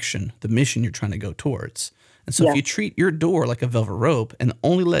the direction, the mission you're trying to go towards. And so if you treat your door like a velvet rope and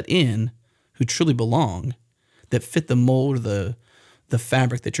only let in who truly belong, that fit the mold, the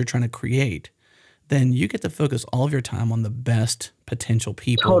fabric that you're trying to create, then you get to focus all of your time on the best potential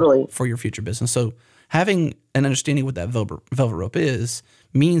people for your future business. So having an understanding what that velvet rope is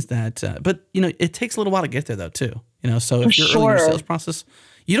means that, but it takes a little while to get there though too. So if you're early in your sales process,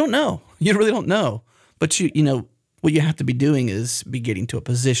 you don't know, you really don't know, but what you have to be doing is be getting to a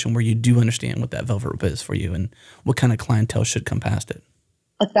position where you do understand what that velvet rope is for you and what kind of clientele should come past it.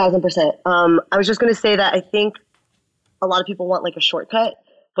 1,000%. I was just going to say that I think a lot of people want like a shortcut,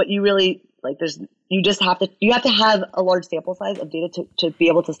 but you really you have to have a large sample size of data to be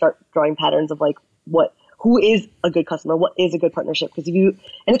able to start drawing patterns of like who is a good customer, what is a good partnership. Because and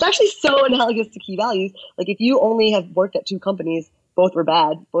it's actually so analogous to key values. Like if you only have worked at 2 companies, both were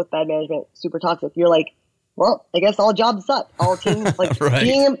bad management, super toxic, you're like, well, I guess all jobs suck. All teams, like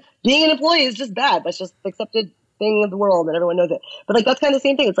being an employee is just bad. That's just the accepted thing of the world and everyone knows it. But like, that's kind of the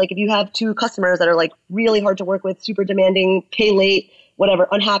same thing. It's like if you have 2 customers that are like really hard to work with, super demanding, pay late, whatever,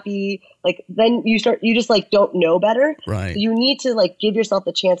 unhappy, like then you just like don't know better. Right. So you need to like give yourself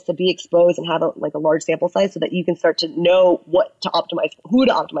the chance to be exposed and have a large sample size so that you can start to know what to optimize, who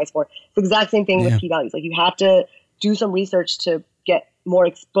to optimize for. It's the exact same thing with key values. Like you have to do some research to get more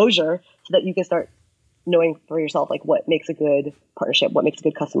exposure so that you can start knowing for yourself, like what makes a good partnership, what makes a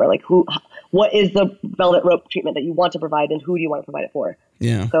good customer, like what is the velvet rope treatment that you want to provide and who do you want to provide it for?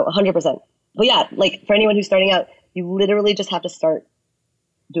 Yeah. So 100%. But yeah, like for anyone who's starting out, you literally just have to start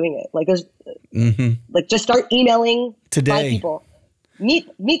doing it. Like there's like just start emailing today 5 people,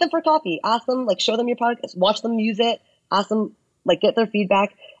 meet them for coffee, ask them, like show them your product, watch them use it, ask them, like get their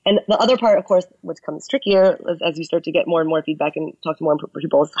feedback. And the other part, of course, which comes trickier as you start to get more and more feedback and talk to more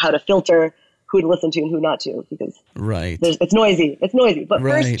people, is how to filter who to listen to and who not to, because it's noisy. But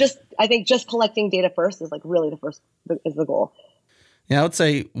first, I think just collecting data first is like really is the goal. Yeah, I would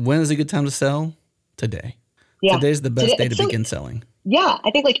say, when is a good time to sell? Today. Yeah. Today's the best day to begin selling. Yeah,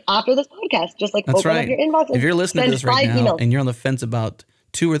 I think like after this podcast, just like open up your inbox. If you're listening to this right now emails. and you're on the fence about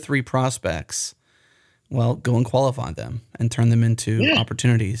 2 or 3 prospects, well, go and qualify them and turn them into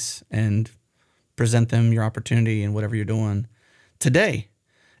opportunities and present them your opportunity and whatever you're doing today.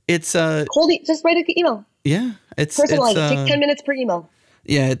 It's just write an email. Yeah, it's personalized. It takes 10 minutes per email.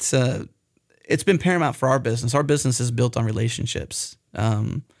 Yeah, it's been paramount for our business. Our business is built on relationships.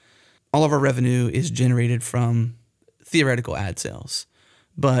 All of our revenue is generated from theoretical ad sales,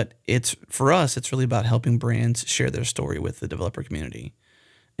 but for us, it's really about helping brands share their story with the developer community.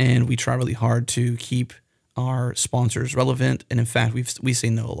 And we try really hard to keep our sponsors relevant. And in fact, we say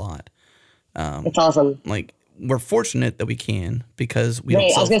no a lot. It's awesome. Like, we're fortunate that we can, because we don't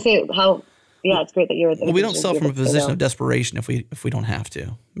sell. I was going to say it's great that you're. Well, we don't sell from a position of desperation if we don't have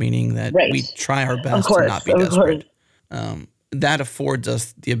to, meaning that we try our best to not be desperate. That affords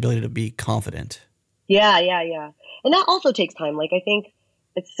us the ability to be confident. Yeah. And that also takes time. Like, I think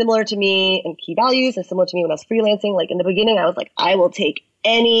it's similar to me in key values and similar to me when I was freelancing. Like in the beginning, I was like, I will take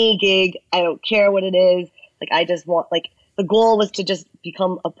any gig. I don't care what it is. Like, I just want, like, the goal was to just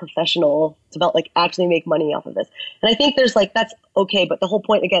become a professional, to actually make money off of this. And I think there's that's okay. But the whole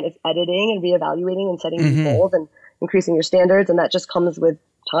point, again, is editing and reevaluating and setting new goals and increasing your standards. And that just comes with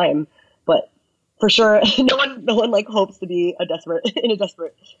time. But for sure, no one hopes to be in a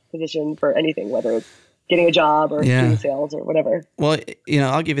desperate position for anything, whether it's getting a job or doing sales or whatever. Well,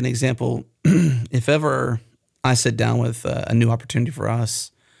 I'll give you an example. If ever I sit down with a new opportunity for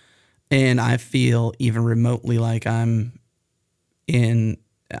us and I feel even remotely like I'm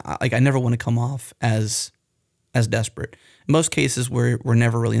I never want to come off as desperate. In most cases, we're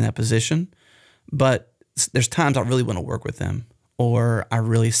never really in that position, but there's times I really want to work with them, or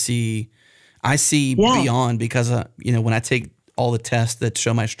I see beyond, because when I take all the tests that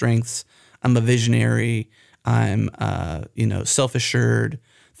show my strengths. I'm a visionary. I'm, self-assured,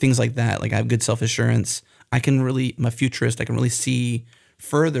 things like that. Like I have good self-assurance. I'm a futurist. I can really see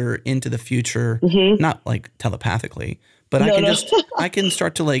further into the future, not like telepathically, but I can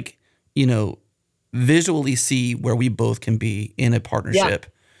start to visually see where we both can be in a partnership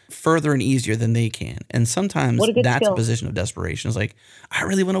further and easier than they can. And sometimes that's a position of desperation. It's like, I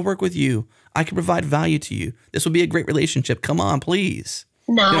really want to work with you. I can provide value to you. This would be a great relationship. Come on, please.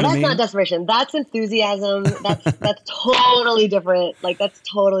 No, that's not desperation. That's enthusiasm. That's totally different. Like that's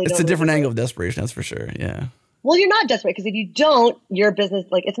totally It's a different angle of desperation, that's for sure. Yeah. Well, you're not desperate because if you don't, your business,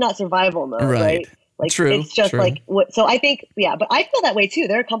 like it's not survival mode, right? Like it's just like what. So I think, but I feel that way too.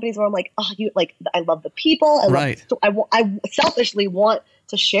 There are companies where I'm like, I love the people. I selfishly want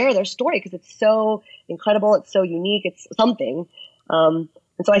to share their story because it's so incredible. It's so unique. It's something. And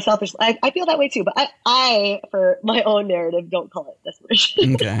so I feel that way too. But I, for my own narrative, don't call it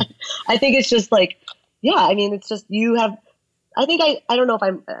desperation. Okay. I think it's just like, it's just I don't know if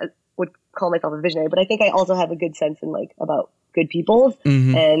I would call myself a visionary, but I think I also have a good sense in about good people.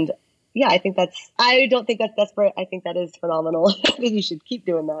 And I don't think that's desperate. I think that is phenomenal. I think you should keep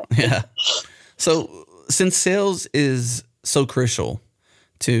doing that. Yeah. So since sales is so crucial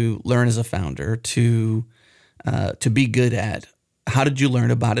to learn as a founder, to be good at, how did you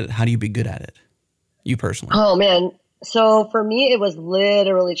learn about it? How do you be good at it? You personally? Oh man. So for me, it was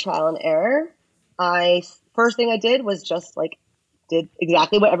literally trial and error. First thing I did was just did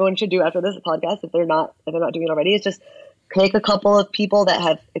exactly what everyone should do after this podcast. If they're not doing it already, is just pick a couple of people that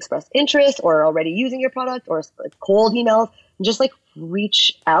have expressed interest or are already using your product, or cold emails, and just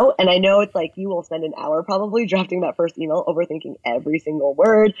reach out. And I know it's you will spend an hour probably drafting that first email, overthinking every single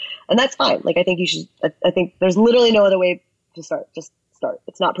word, and that's fine. I think you should. I think there's literally no other way to start. Just start.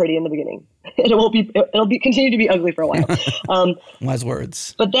 It's not pretty in the beginning. It'll continue to be ugly for a while. Wise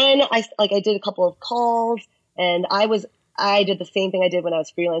words. But then I did a couple of calls, and I did the same thing I did when I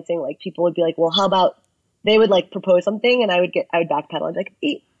was freelancing. People would be like, well, how about, they would propose something, and I would backpedal. I'd be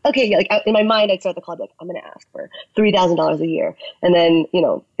like, okay, in my mind, I'd start the call, I'm going to ask for $3,000 a year. And then,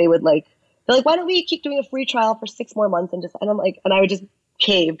 they would they're like, why don't we keep doing a free trial for 6 more months? And I'm like, and I would just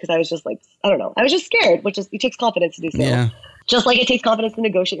cave because I was just I don't know. I was just scared, it takes confidence to do sales. Yeah. Just like it takes confidence to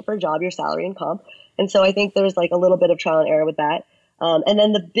negotiate for a job, your salary and comp. And so I think there's a little bit of trial and error with that. And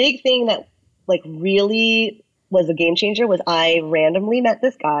then the big thing that really was a game changer was I randomly met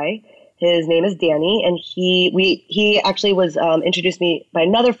this guy. His name is Danny, and he actually was introduced me by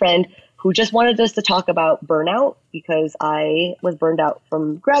another friend who just wanted us to talk about burnout, because I was burned out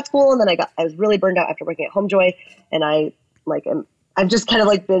from grad school, and then I was really burned out after working at HomeJoy, and I've just kind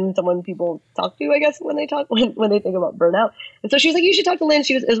of been someone people talk to, I guess, when they think about burnout. And so she was like, you should talk to Lynne.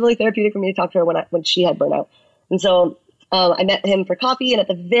 It was really therapeutic for me to talk to her when she had burnout. And so I met him for coffee, and at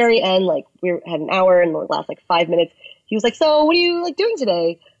the very end, we had an hour, and the last 5 minutes, he was like, so what are you doing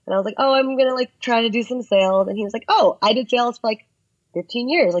today? And I was like, oh, I'm going to try to do some sales. And he was like, oh, I did sales for 15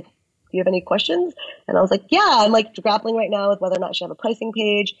 years. Do you have any questions? And I was like, yeah, I'm grappling right now with whether or not I should have a pricing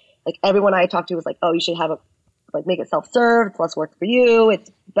page. Everyone I talked to was like, oh, you should have make it self-serve. It's less work for you.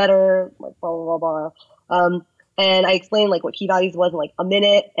 It's better, blah, blah, blah, blah. And I explained what key values was in a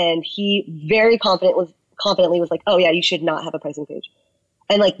minute. And he very confidently was like, oh yeah, you should not have a pricing page.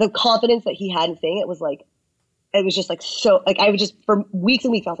 And the confidence that he had in saying it was it was just so I was just, for weeks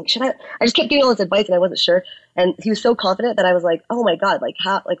and weeks, I was like, should I just kept giving all this advice, and I wasn't sure. And he was so confident that I was like, oh my God,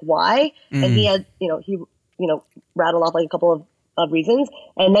 how, why? Mm. And he had, he rattled off a couple of reasons.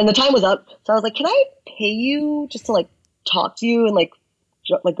 And then the time was up. So I was like, can I pay you just to talk to you and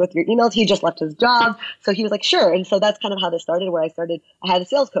go through your emails? He just left his job. So he was like, sure. And so that's kind of how this started, where I had a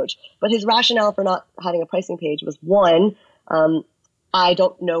sales coach, but his rationale for not having a pricing page was, one, I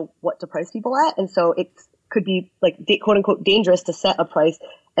don't know what to price people at. And so it could be quote unquote dangerous to set a price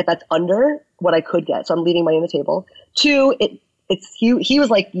if that's under what I could get. So I'm leaving money on the table. Two, he was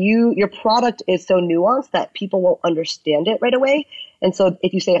like, your product is so nuanced that people won't understand it right away. And so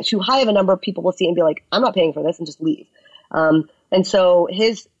if you say too high of a number, people will see it and be like, I'm not paying for this, and just leave. And so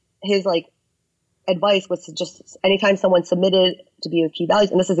his advice was to just, anytime someone submitted to be with key values,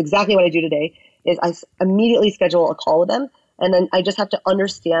 and this is exactly what I do today, is I immediately schedule a call with them. And then I just have to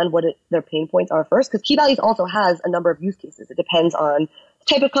understand what their pain points are first, because key values also has a number of use cases. It depends on the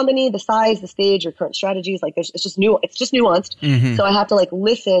type of company, the size, the stage, your current strategies. It's just nuanced. Mm-hmm. So I have to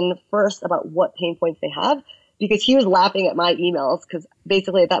listen first about what pain points they have, because he was laughing at my emails, because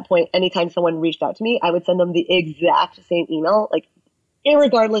basically at that point, anytime someone reached out to me, I would send them the exact same email,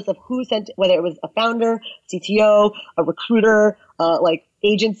 irregardless of who sent it, whether it was a founder, CTO, a recruiter,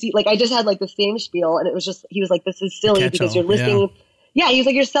 agency. Like I just had like the same spiel, and it was just, he was like, this is silly because you're listing. Yeah. He's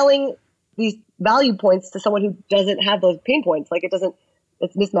like, you're selling these value points to someone who doesn't have those pain points. Like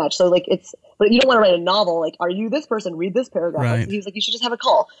it's mismatched. So like but you don't want to write a novel. Like, are you this person? Read this paragraph. Right. Like, he was like, you should just have a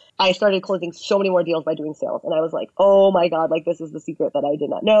call. I started closing so many more deals by doing sales. And I was like, oh my God, like this is the secret that I did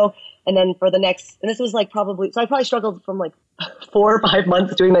not know. And then and this was like so I probably struggled from like 4 or 5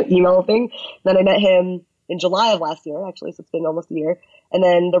 months doing that email thing. Then I met him in July of last year, actually. So it's been almost a year. And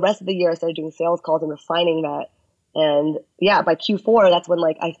then the rest of the year I started doing sales calls and refining that. And yeah, by Q4, that's when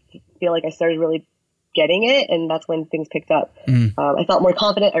like I feel like I started really getting it, and that's when things picked up. I felt more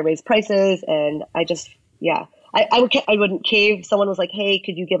confident. I raised prices, and I just I wouldn't cave. Someone was like, "Hey,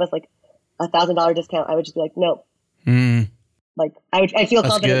 could you give us like $1,000 discount?" I would just be like, "No." Like I feel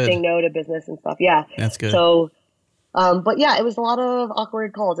confident saying no to business and stuff. Yeah, that's good. So, but yeah, it was a lot of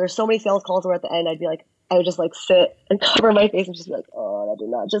awkward calls. There's so many sales calls where at the end I would just like sit and cover my face and just be like, "Oh, that did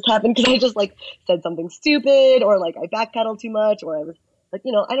not just happen," because I just like said something stupid, or like I backpedaled too much, or I was like,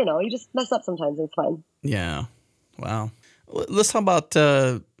 I don't know. You just mess up sometimes, and it's fine. Yeah. Wow. Let's talk about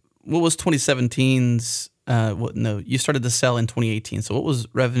what was 2017's. You started to sell in 2018. So what was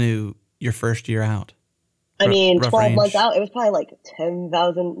revenue your first year out? I mean, rough 12 range. months out, it was probably like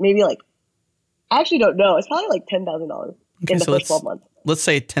 10,000, maybe like, I actually don't know. It's probably like $10,000 in the first 12 months. Let's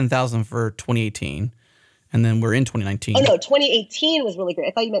say 10,000 for 2018. And then we're in 2019. Oh, no, 2018 was really great.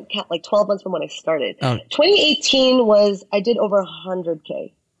 I thought you meant like 12 months from when I started. Oh. 2018 I did over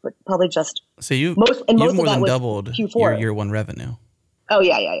 100K, but probably just. So you more than doubled Q4. your year one revenue. Oh,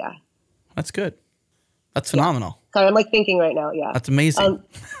 yeah. That's good. That's phenomenal. Yeah. Sorry, I'm like thinking right now. Yeah. That's amazing.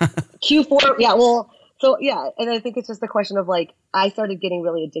 Q4. Yeah. Well, so yeah. And I think it's just a question of like, I started getting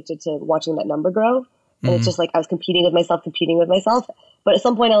really addicted to watching that number grow. And it's just like I was competing with myself. But at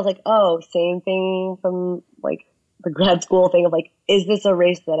some point I was like, oh, same thing from like the grad school thing of like, is this a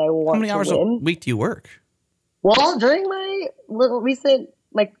race that I want to win? How many hours a week do you work? Well, during my little recent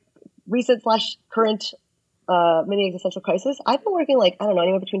 / current mini existential crisis, I've been working like, I don't know,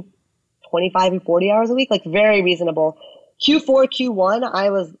 anywhere between 25 and 40 hours a week, like very reasonable. Q4, Q1, I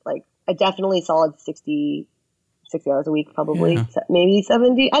was like, I definitely solid 60 hours a week, probably maybe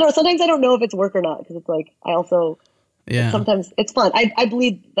 70. I don't know. Sometimes I don't know if it's work or not, because it's like, I also, sometimes it's fun. I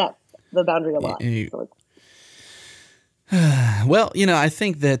believe that the boundary a lot. Well, I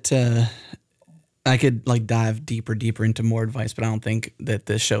think that I could like dive deeper into more advice, but I don't think that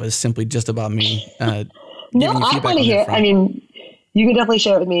this show is simply just about me. No, I want to hear. I mean, you can definitely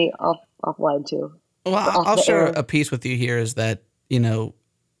share it with me offline too. Well, I'll share a piece with you here is that,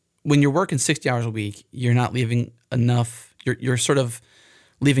 when you're working 60 hours a week, you're not leaving enough. You're sort of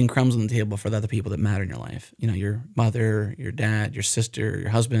leaving crumbs on the table for the other people that matter in your life. Your mother, your dad, your sister, your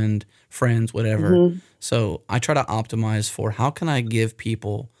husband, friends, whatever. So I try to optimize for how can I give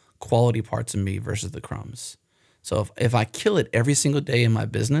people quality parts of me versus the crumbs. So if I kill it every single day in my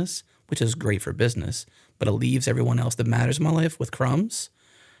business, which is great for business, but it leaves everyone else that matters in my life with crumbs,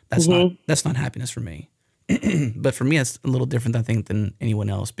 that's not happiness for me. But for me, it's a little different, I think, than anyone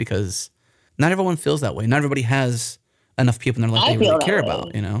else, because not everyone feels that way. Not everybody has enough people in their life they really care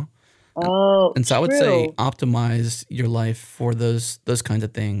about, Oh, and so I would say optimize your life for those kinds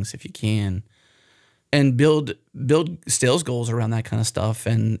of things if you can, and build sales goals around that kind of stuff,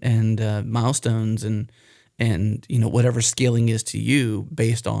 and milestones, and whatever scaling is to you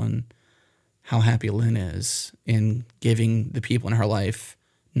based on how happy Lynne is in giving the people in her life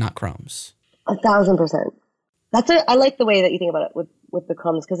not crumbs. 1,000%. That's it. I like the way that you think about it with the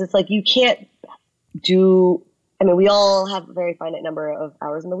crumbs, because it's like you can't do. I mean, we all have a very finite number of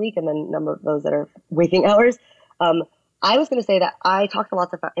hours in the week, and then number of those that are waking hours. I was going to say that I talk to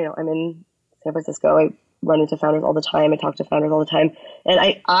lots of, I'm in San Francisco. I run into founders all the time. I talk to founders all the time, and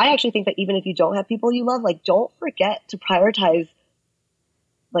I actually think that even if you don't have people you love, like don't forget to prioritize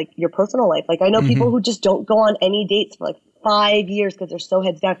like your personal life. Like I know people who just don't go on any dates for like 5 years because they're so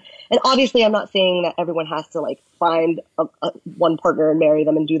heads down. And obviously I'm not saying that everyone has to like find one partner and marry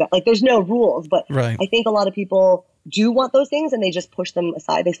them and do that. Like there's no rules, but I think a lot of people do want those things and they just push them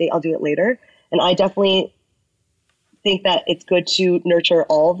aside. They say, I'll do it later. And I definitely think that it's good to nurture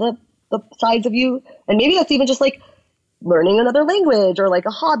all the sides of you. And maybe that's even just like learning another language or like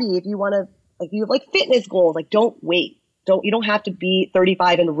a hobby. If you want to, like you have like fitness goals, like don't wait. You don't have to be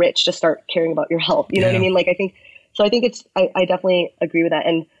 35 and rich to start caring about your health. You know what I mean? Like I think it's, I definitely agree with that.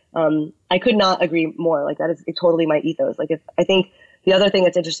 And I could not agree more. Like that is totally my ethos. Like I think the other thing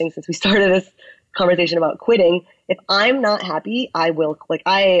that's interesting since we started this conversation about quitting, if I'm not happy, I will, like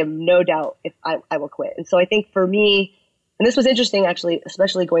I am no doubt if I will quit. And so I think for me, and this was interesting actually,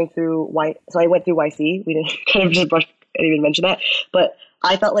 especially going through so I went through YC. We didn't kind of just I didn't even mention that. But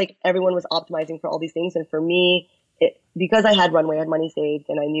I felt like everyone was optimizing for all these things. And for me, because I had runway, I had money saved,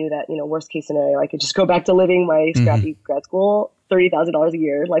 and I knew that, worst case scenario, I could just go back to living my scrappy grad school, $30,000 a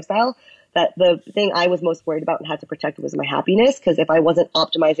year lifestyle, that the thing I was most worried about and had to protect was my happiness. Because if I wasn't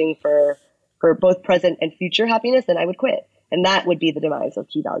optimizing for both present and future happiness, then I would quit. And that would be the demise of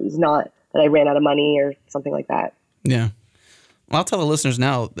Key Values, not that I ran out of money or something like that. Yeah. Well, I'll tell the listeners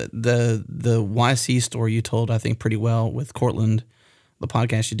now that the YC story you told, I think, pretty well with Cortland, the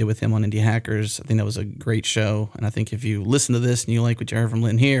podcast you did with him on Indie Hackers. I think that was a great show. And I think if you listen to this and you like what you heard from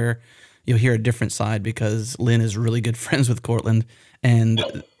Lynne here, you'll hear a different side, because Lynne is really good friends with Cortland. And,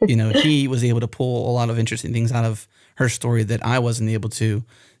 he was able to pull a lot of interesting things out of her story that I wasn't able to,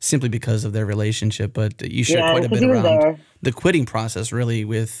 simply because of their relationship. But you shared quite a bit around the quitting process, really,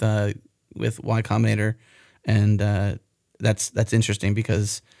 with Y Combinator. And that's interesting,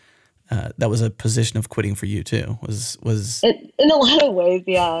 because that was a position of quitting for you too. Was in a lot of ways,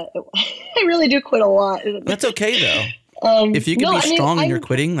 yeah. I really do quit a lot. That's okay though. If you can be strong in your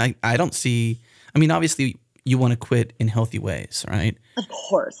quitting, I don't see. I mean, obviously, you want to quit in healthy ways, right? Of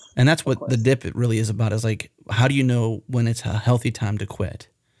course. And that's what the dip it really is about. Is like, how do you know when it's a healthy time to quit?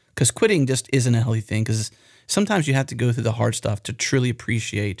 Because quitting just isn't a healthy thing. Because sometimes you have to go through the hard stuff to truly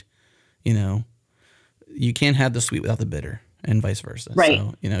appreciate. You can't have the sweet without the bitter, and vice versa. Right.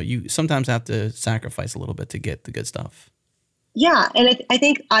 So, you sometimes have to sacrifice a little bit to get the good stuff. Yeah. And I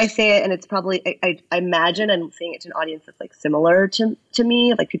think I say it, and it's probably, I imagine I'm saying it to an audience that's like similar to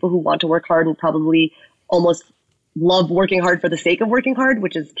me, like people who want to work hard and probably almost love working hard for the sake of working hard,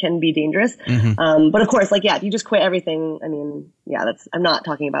 which can be dangerous. But of course, if you just quit everything, I mean, I'm not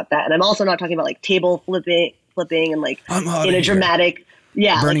talking about that. And I'm also not talking about like table flipping and like in a dramatic,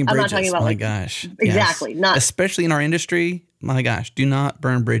 burning bridges. I'm not talking about my gosh. Exactly. Yes. Not especially in our industry. My gosh, do not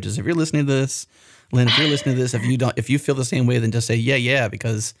burn bridges. If you're listening to this, Lynne, if you're listening to this, if you feel the same way, then just say, yeah,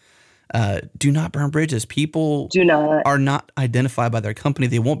 because do not burn bridges. People are not identified by their company.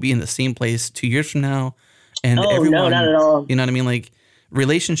 They won't be in the same place 2 years from now. And everyone, no, not at all. You know what I mean? Like,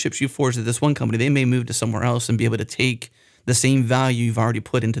 relationships you forged at this one company, they may move to somewhere else and be able to take the same value you've already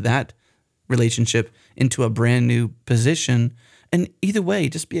put into that relationship into a brand new position. And either way,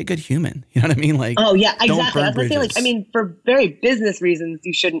 just be a good human. You know what I mean? Like, oh yeah, exactly. Don't burn That's bridges. what I say. Like, for very business reasons,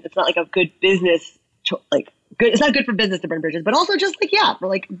 you shouldn't. It's not like a good business. It's not good for business to burn bridges, but also just for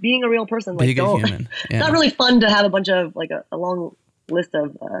like being a real person. Be a good human. Yeah. It's not really fun to have a bunch of like a long list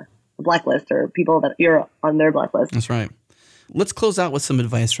of a blacklist or people that you're on their blacklist. That's right. Let's close out with some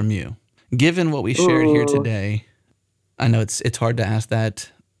advice from you. Given what we shared here today, I know it's hard to ask that,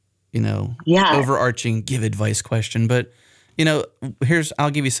 overarching give advice question, but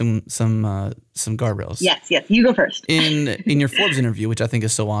I'll give you some guardrails. Yes, you go first. In your Forbes interview, which I think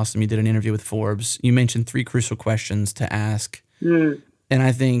is so awesome, you did an interview with Forbes. You mentioned 3 crucial questions to ask. And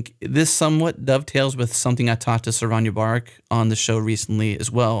I think this somewhat dovetails with something I talked to Sarvanya Bark on the show recently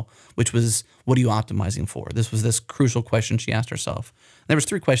as well, which was, what are you optimizing for? This was this crucial question she asked herself. There was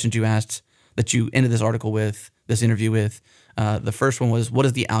 3 questions you asked that you ended this article with, this interview with. The first one was, what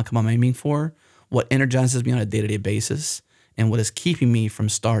is the outcome I'm aiming for? What energizes me on a day-to-day basis? And what is keeping me from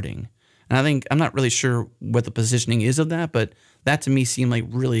starting? And I think, I'm not really sure what the positioning is of that, but that to me seemed like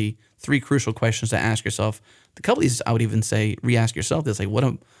really 3 crucial questions to ask yourself. A couple of these, I would even say, re-ask yourself this, like, what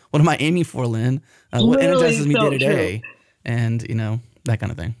am I aiming for, Lynne? What energizes me day to day? And, that kind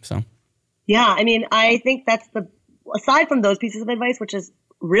of thing. So, yeah, I mean, I think that's aside from those pieces of advice, which is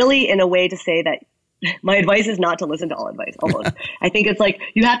really in a way to say that my advice is not to listen to all advice, almost. I think it's like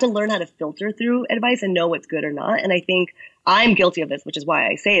you have to learn how to filter through advice and know what's good or not. And I think I'm guilty of this, which is why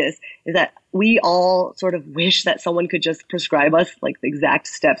I say this, is that we all sort of wish that someone could just prescribe us like the exact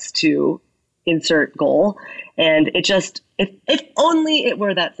steps to insert goal. And it just, if only it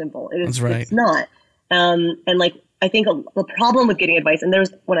were that simple. It is, that's right. It's not. And like, I think the problem with getting advice, and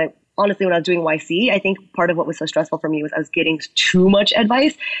when I was doing YC, I think part of what was so stressful for me was I was getting too much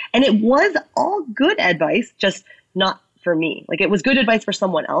advice, and it was all good advice, just not for me. Like, it was good advice for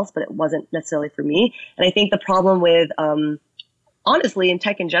someone else, but it wasn't necessarily for me. And I think the problem with, honestly, in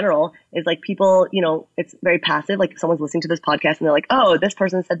tech in general is like people, it's very passive. Like, someone's listening to this podcast and they're like, oh, this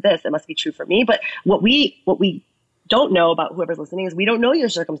person said this, it must be true for me. But what we don't know about whoever's listening is we don't know your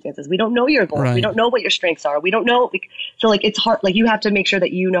circumstances. We don't know your goals. Right. We don't know what your strengths are. We don't know. So like, it's hard. Like, you have to make sure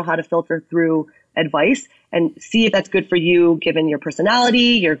that you know how to filter through advice and see if that's good for you, given your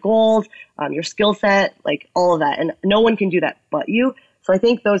personality, your goals, your skill set, like all of that. And no one can do that but you. So I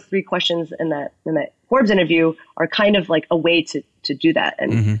think those 3 questions in that Forbes interview are kind of like a way to do that.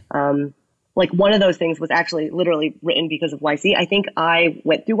 And like one of those things was actually literally written because of YC. I think I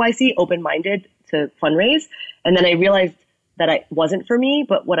went through YC open-minded to fundraise, and then I realized that it wasn't for me.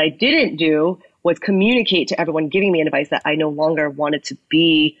 But what I didn't do was communicate to everyone giving me advice that I no longer wanted to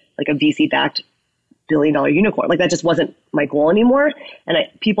be like a VC-backed billion-dollar unicorn. Like that just wasn't my goal anymore. And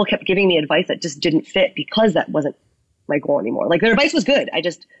people kept giving me advice that just didn't fit because that wasn't my goal anymore. Like their advice was good. I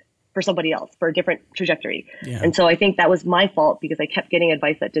just, for somebody else, for a different trajectory. Yeah. And so I think that was my fault because I kept getting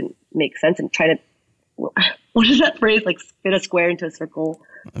advice that didn't make sense and trying to, what is that phrase? Like fit a square into a circle.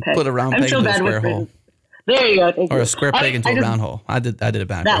 Peg. Put a round peg into a square hole. There you go. Thank or you. a square peg into a round hole. I did it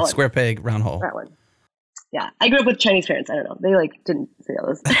backwards. Square peg, round hole. That one. Yeah. I grew up with Chinese parents. I don't know. They like didn't say all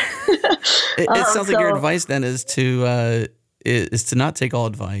those. It sounds like your advice then is to not take all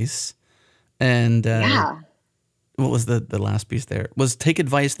advice. And what was the last piece there? Was take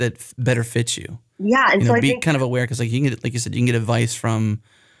advice that better fits you. Yeah. And so I be think, kind of aware because like you can get, like you said, you can get advice from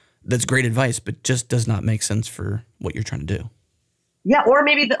that's great advice, but just does not make sense for what you're trying to do. Yeah, or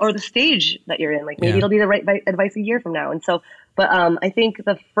maybe the stage that you're in. Like maybe it'll be the right advice a year from now. And so, but I think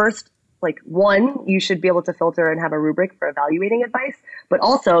the first, like one, you should be able to filter and have a rubric for evaluating advice. But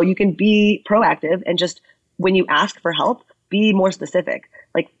also you can be proactive and just when you ask for help, be more specific.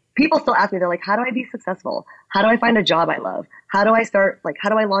 Like people still ask me, they're like, how do I be successful? How do I find a job I love? How do I start, like, how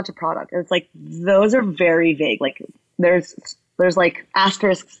do I launch a product? And it's like, those are very vague. Like there's like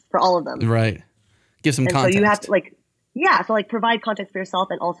asterisks for all of them. Right. Give some context. So you have to so provide context for yourself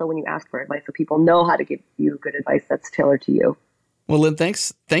and also when you ask for advice so people know how to give you good advice that's tailored to you. Well, Lynne,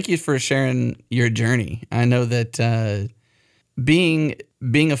 thank you for sharing your journey. I know that being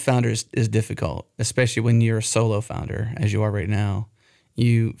a founder is difficult, especially when you're a solo founder, as you are right now.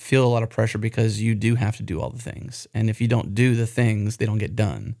 You feel a lot of pressure because you do have to do all the things. And if you don't do the things, they don't get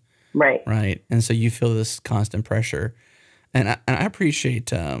done. Right. Right. And so you feel this constant pressure. And I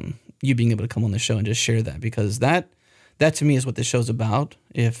appreciate you being able to come on the show and just share that because that to me is what this show's about.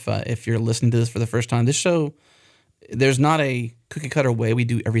 If you're listening to this for the first time, this show, there's not a cookie cutter way we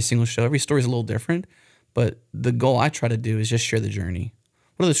do every single show. Every story is a little different, but the goal I try to do is just share the journey.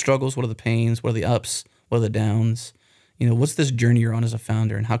 What are the struggles? What are the pains? What are the ups? What are the downs? What's this journey you're on as a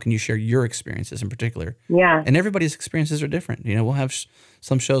founder, and how can you share your experiences in particular? Yeah. And everybody's experiences are different. We'll have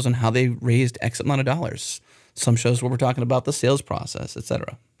some shows on how they raised X amount of dollars. Some shows where we're talking about the sales process, et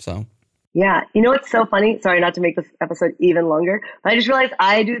cetera. So. Yeah. It's so funny. Sorry not to make this episode even longer, but I just realized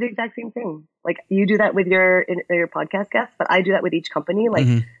I do the exact same thing. Like you do that with your podcast guests, but I do that with each company. Like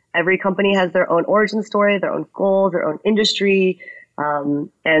every company has their own origin story, their own goals, their own industry. So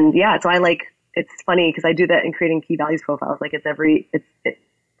it's funny because I do that in creating key values profiles. Like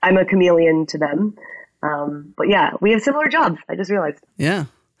I'm a chameleon to them. But yeah, we have similar jobs. I just realized. Yeah.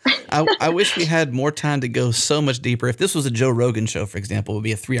 I wish we had more time to go so much deeper. If this was a Joe Rogan show, for example, it would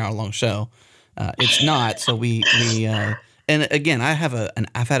be a 3-hour long show. It's not. So we and again, I've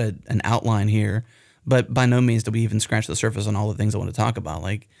had an outline here, but by no means do we even scratch the surface on all the things I want to talk about.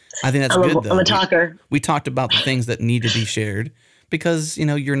 Like, I think that's good though. I'm a talker. We talked about the things that need to be shared because,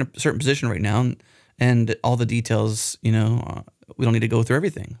 you're in a certain position right now and all the details, we don't need to go through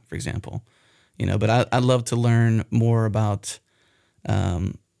everything, for example, but I'd love to learn more about,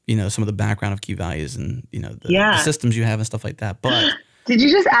 some of the background of key values and, the systems you have and stuff like that. But did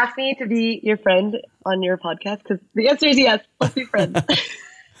you just ask me to be your friend on your podcast? Because the answer is yes. Let's be friends.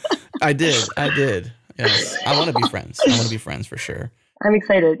 I did. Yes. I want to be friends. I want to be friends for sure. I'm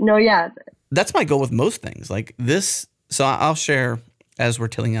excited. No, yeah. That's my goal with most things like this. So I'll share, as we're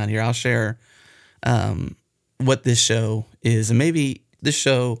tilling out here, I'll share what this show is. And maybe this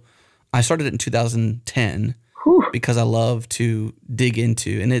show, I started it in 2010 because I love to dig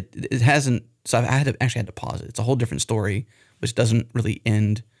into, and it hasn't, so I had to pause it. It's a whole different story, which doesn't really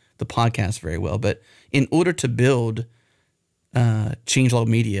end the podcast very well. But in order to build Changelog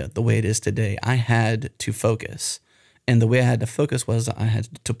Media the way it is today, I had to focus. And the way I had to focus was I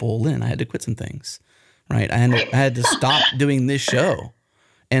had to pull in. I had to quit some things, right? I had to stop doing this show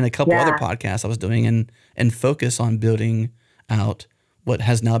and a couple other podcasts I was doing and focus on building out what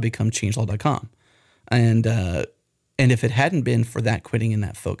has now become changelog.com. And if it hadn't been for that quitting and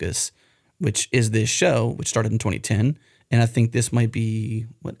that focus, which is this show, which started in 2010, and I think this might be,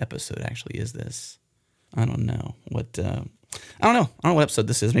 what episode actually is this? I don't know. I don't know what episode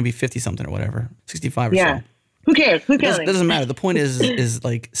this is. Maybe 50 something or whatever, 65 or so. Who cares? Who cares? It doesn't matter. The point is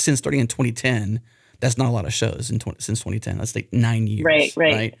like since starting in 2010, that's not a lot of shows since 2010. That's like 9 years.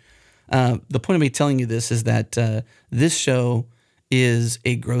 Right. The point of me telling you this is that this show is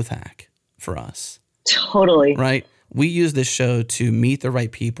a growth hack for us. Totally. Right. We use this show to meet the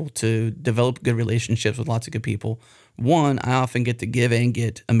right people, to develop good relationships with lots of good people, one, I often get to give and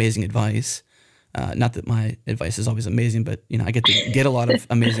get amazing advice. Not that my advice is always amazing, but I get to get a lot of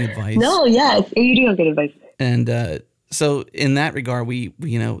amazing advice. No, yeah, you do have good advice. And so in that regard, we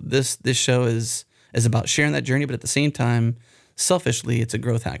this show is about sharing that journey, but at the same time, selfishly, it's a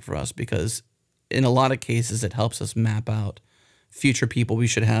growth hack for us because in a lot of cases, it helps us map out future people we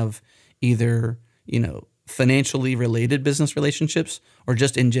should have, either financially related business relationships or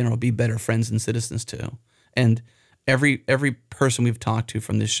just in general be better friends and citizens too. And every person we've talked to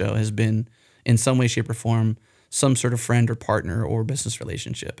from this show has been in some way, shape, or form some sort of friend or partner or business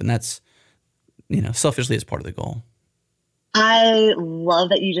relationship, and that's selfishly it's part of the goal. I love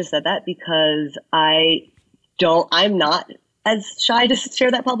that you just said that because I'm not as shy to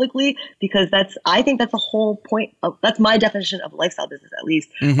share that publicly because I think that's the whole point that's my definition of lifestyle business, at least,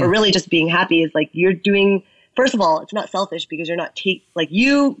 or really just being happy is like you're doing, first of all, it's not selfish because you're not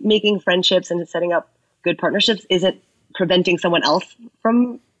you making friendships and setting up good partnerships isn't preventing someone else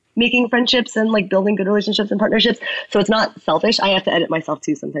from making friendships and like building good relationships and partnerships. So it's not selfish. I have to edit myself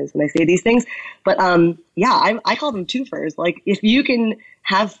too sometimes when I say these things, but I call them twofers. Like if you can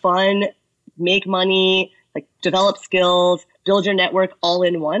have fun, make money, like develop skills, build your network all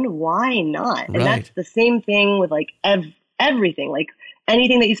in one, why not? And that's the same thing with like everything, like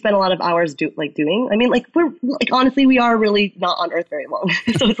anything that you spend a lot of hours doing. I mean, like we're like, honestly, we are really not on earth very long.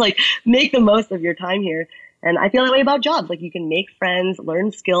 So it's like, make the most of your time here. And I feel that way about jobs. Like you can make friends,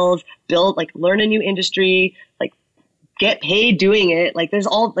 learn skills, learn a new industry, like get paid doing it. Like there's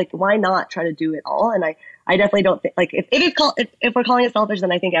all why not try to do it all? And I definitely don't think if we're calling it selfish,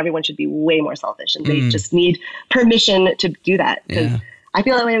 then I think everyone should be way more selfish and they just need permission to do that. Because I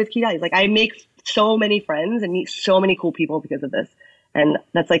feel that way with key values. Like I make so many friends and meet so many cool people because of this. And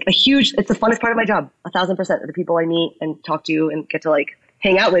that's like it's the funnest part of my job. 1,000% of the people I meet and talk to and get to like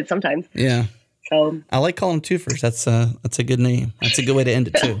hang out with sometimes. Yeah. So I like calling them twofers. That's a good name. That's a good way to end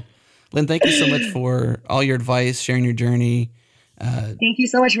it too. Lynne, thank you so much for all your advice, sharing your journey. Thank you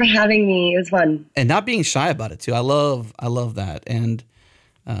so much for having me. It was fun. And not being shy about it too. I love that. And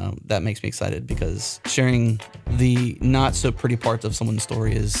that makes me excited because sharing the not so pretty parts of someone's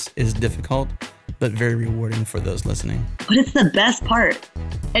story is difficult, but very rewarding for those listening. But it's the best part.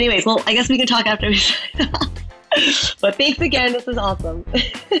 Anyways, well, I guess we can talk after we But thanks again. This was awesome.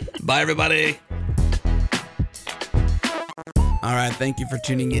 Bye, everybody. All right, thank you for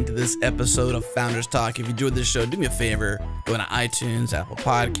tuning into this episode of Founders Talk. If you enjoyed this show, do me a favor. Go into iTunes, Apple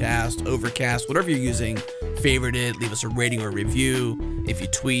Podcasts, Overcast, whatever you're using. Favorite it, leave us a rating or a review. If you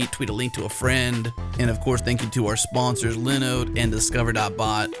tweet a link to a friend. And of course, thank you to our sponsors, Linode and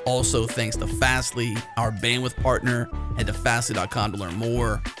Discover.bot. Also, thanks to Fastly, our bandwidth partner. Head to fastly.com to learn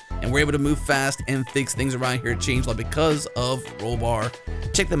more. And we're able to move fast and fix things around here at ChangeLog because of Rollbar.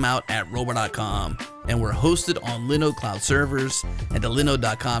 Check them out at rollbar.com. And we're hosted on Linode Cloud servers. Head to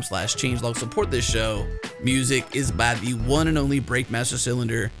linode.com/changelog. Support this show. Music is by the one and only Breakmaster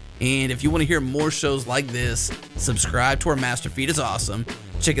Cylinder. And if you want to hear more shows like this, subscribe to our master feed. It's awesome.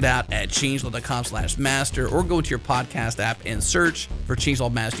 Check it out at changelog.com/master or go to your podcast app and search for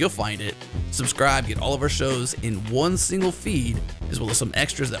Changelog Master. You'll find it. Subscribe, get all of our shows in one single feed, as well as some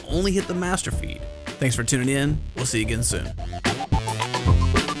extras that only hit the master feed. Thanks for tuning in. We'll see you again soon.